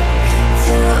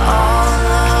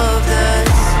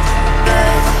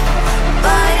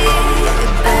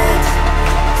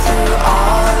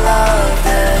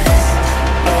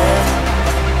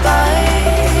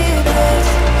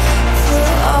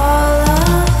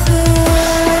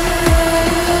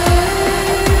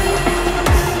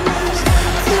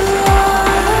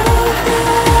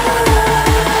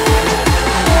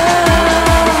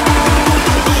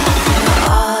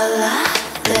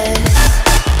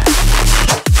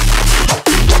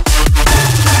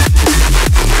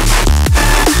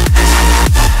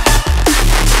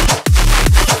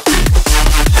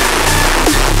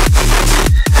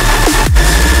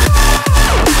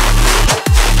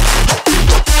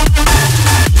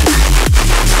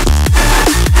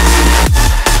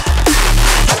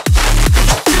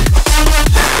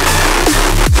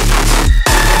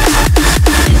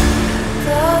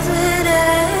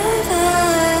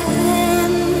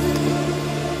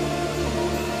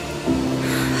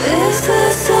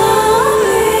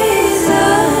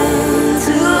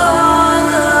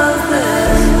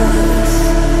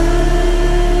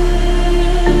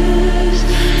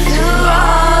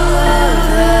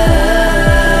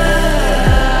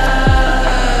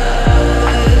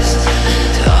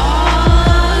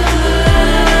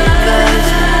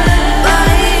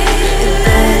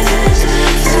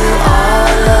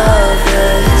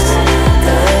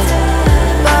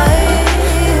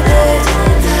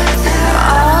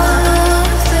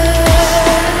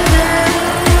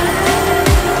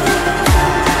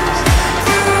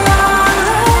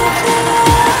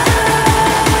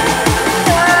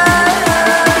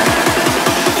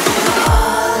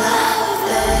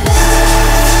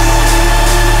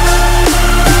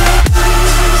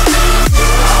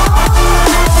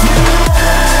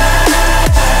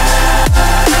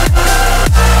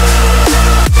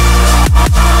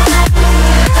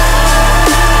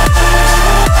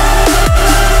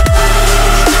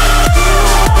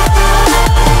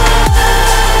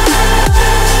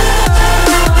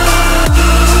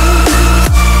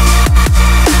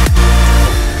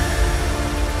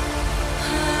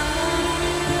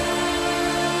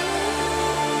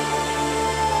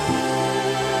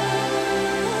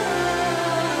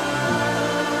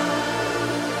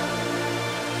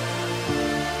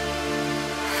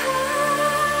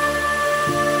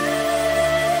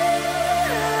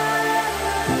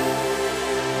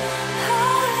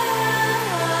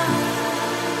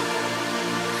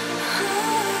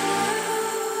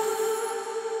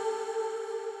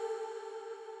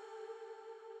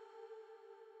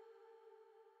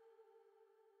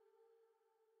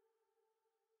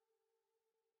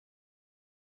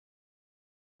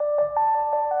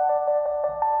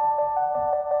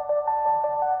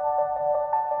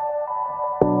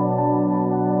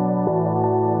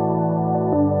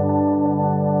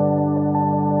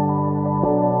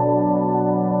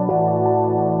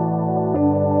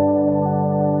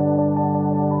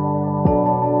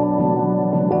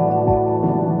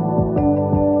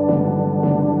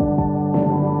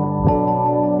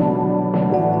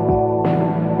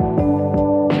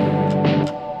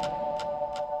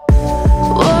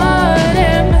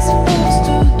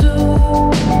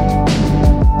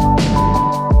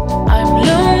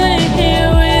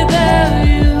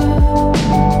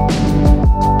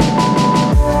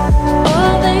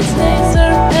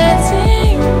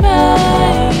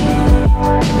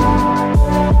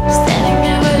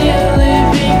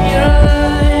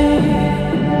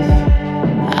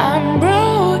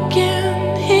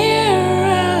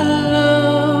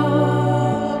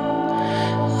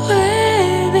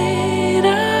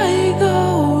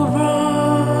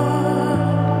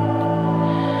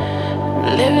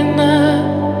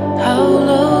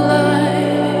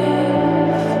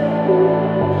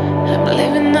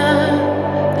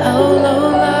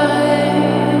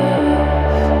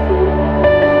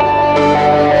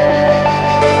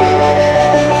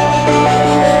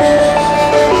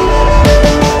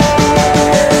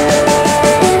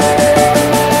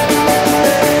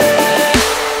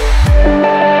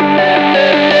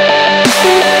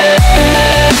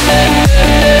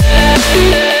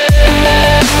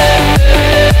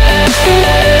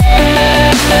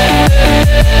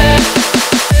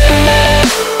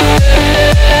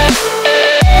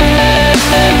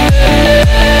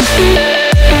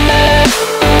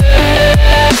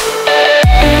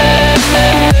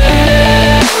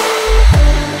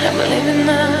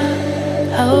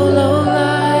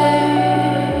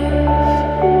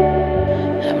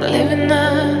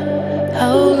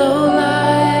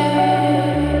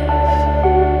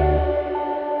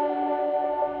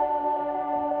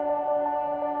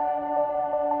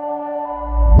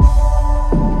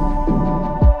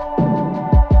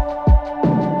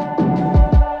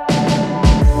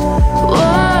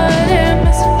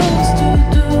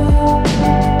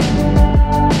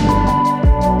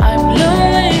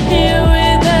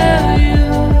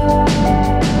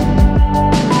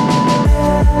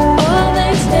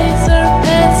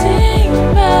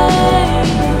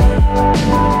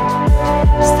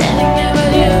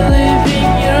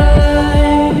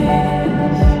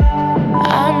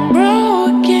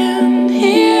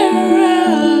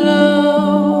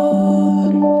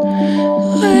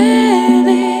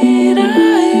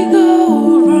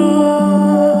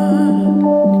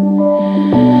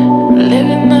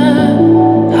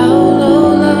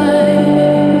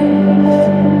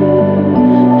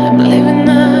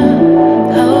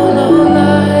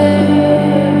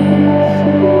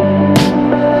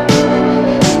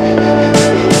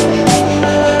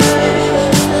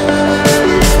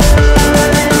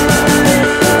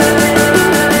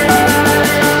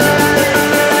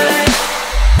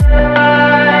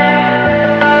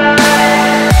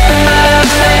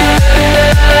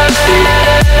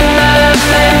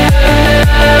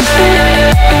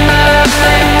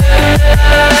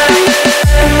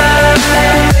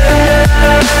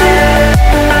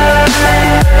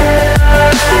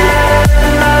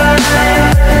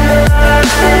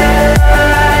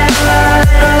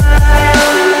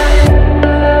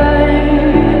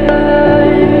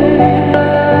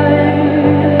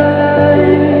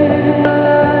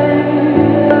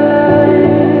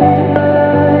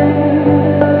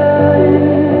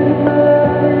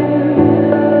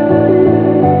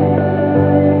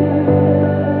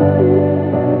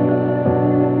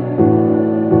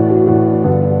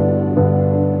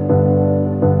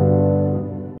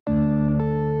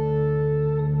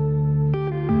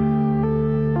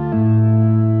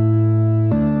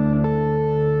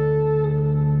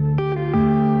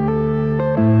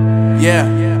 Yeah.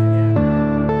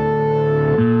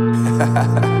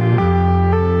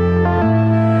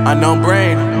 Unknown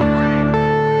Brain,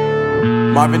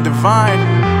 Marvin Divine.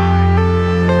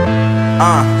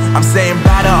 I'm saying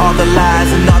bye to all the lies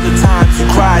and all the times you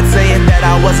cried, saying that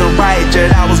I wasn't right,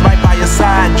 yet I was right by your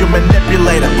side. You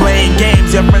manipulator, playing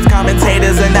games, your friends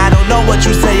commentators, and I don't know what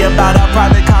you say about our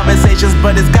private conversations,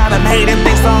 but it's got them hating.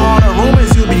 Thanks to all the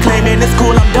rumors you be claiming. It's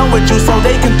cool, I'm done with you, so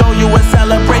they can throw you a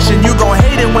celebration. You gon'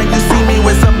 hate it when you see me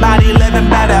with somebody living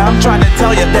better. I'm trying to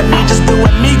tell you that me just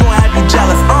doing me gon' have you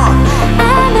jealous. I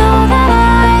know that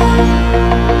I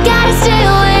gotta stay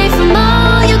away from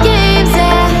all your games,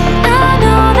 yeah. I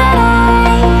know that I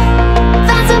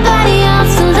found somebody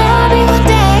else to love me one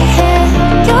day, yeah.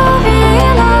 You'll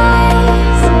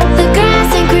realize the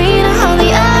grass ain't greener on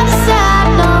the other side,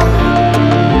 no.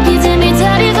 You did me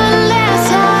dirty for the last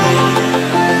time,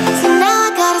 so now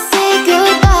I gotta say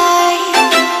goodbye.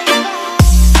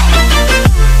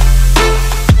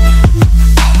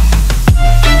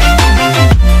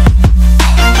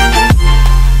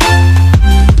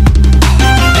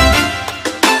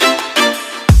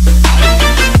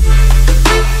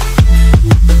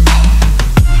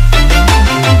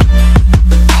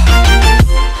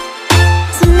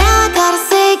 So now I gotta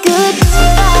say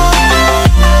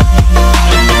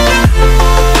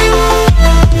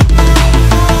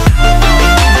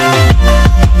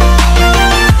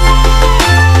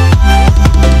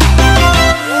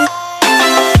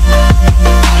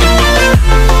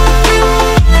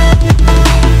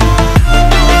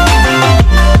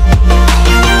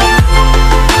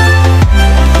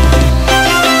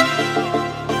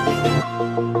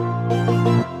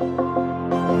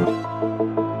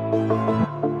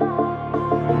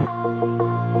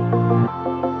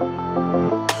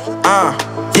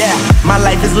Yeah, my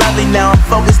life is lovely now, I'm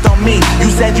focused on me. You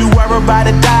said you were about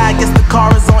to die, I guess the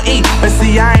car is on E. But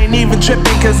see, I ain't even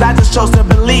tripping, cause I just chose to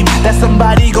believe that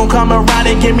somebody gon' come around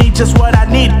and give me just what I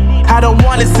need. I don't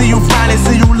wanna see you frowning,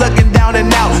 see you looking down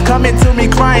and out, coming to me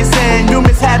crying, saying you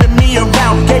miss having me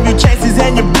around. Gave you chances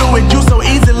and you blew it, you so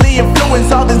easily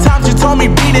influenced. All the times you told me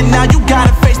beat it, now you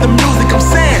gotta face the music. I'm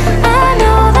saying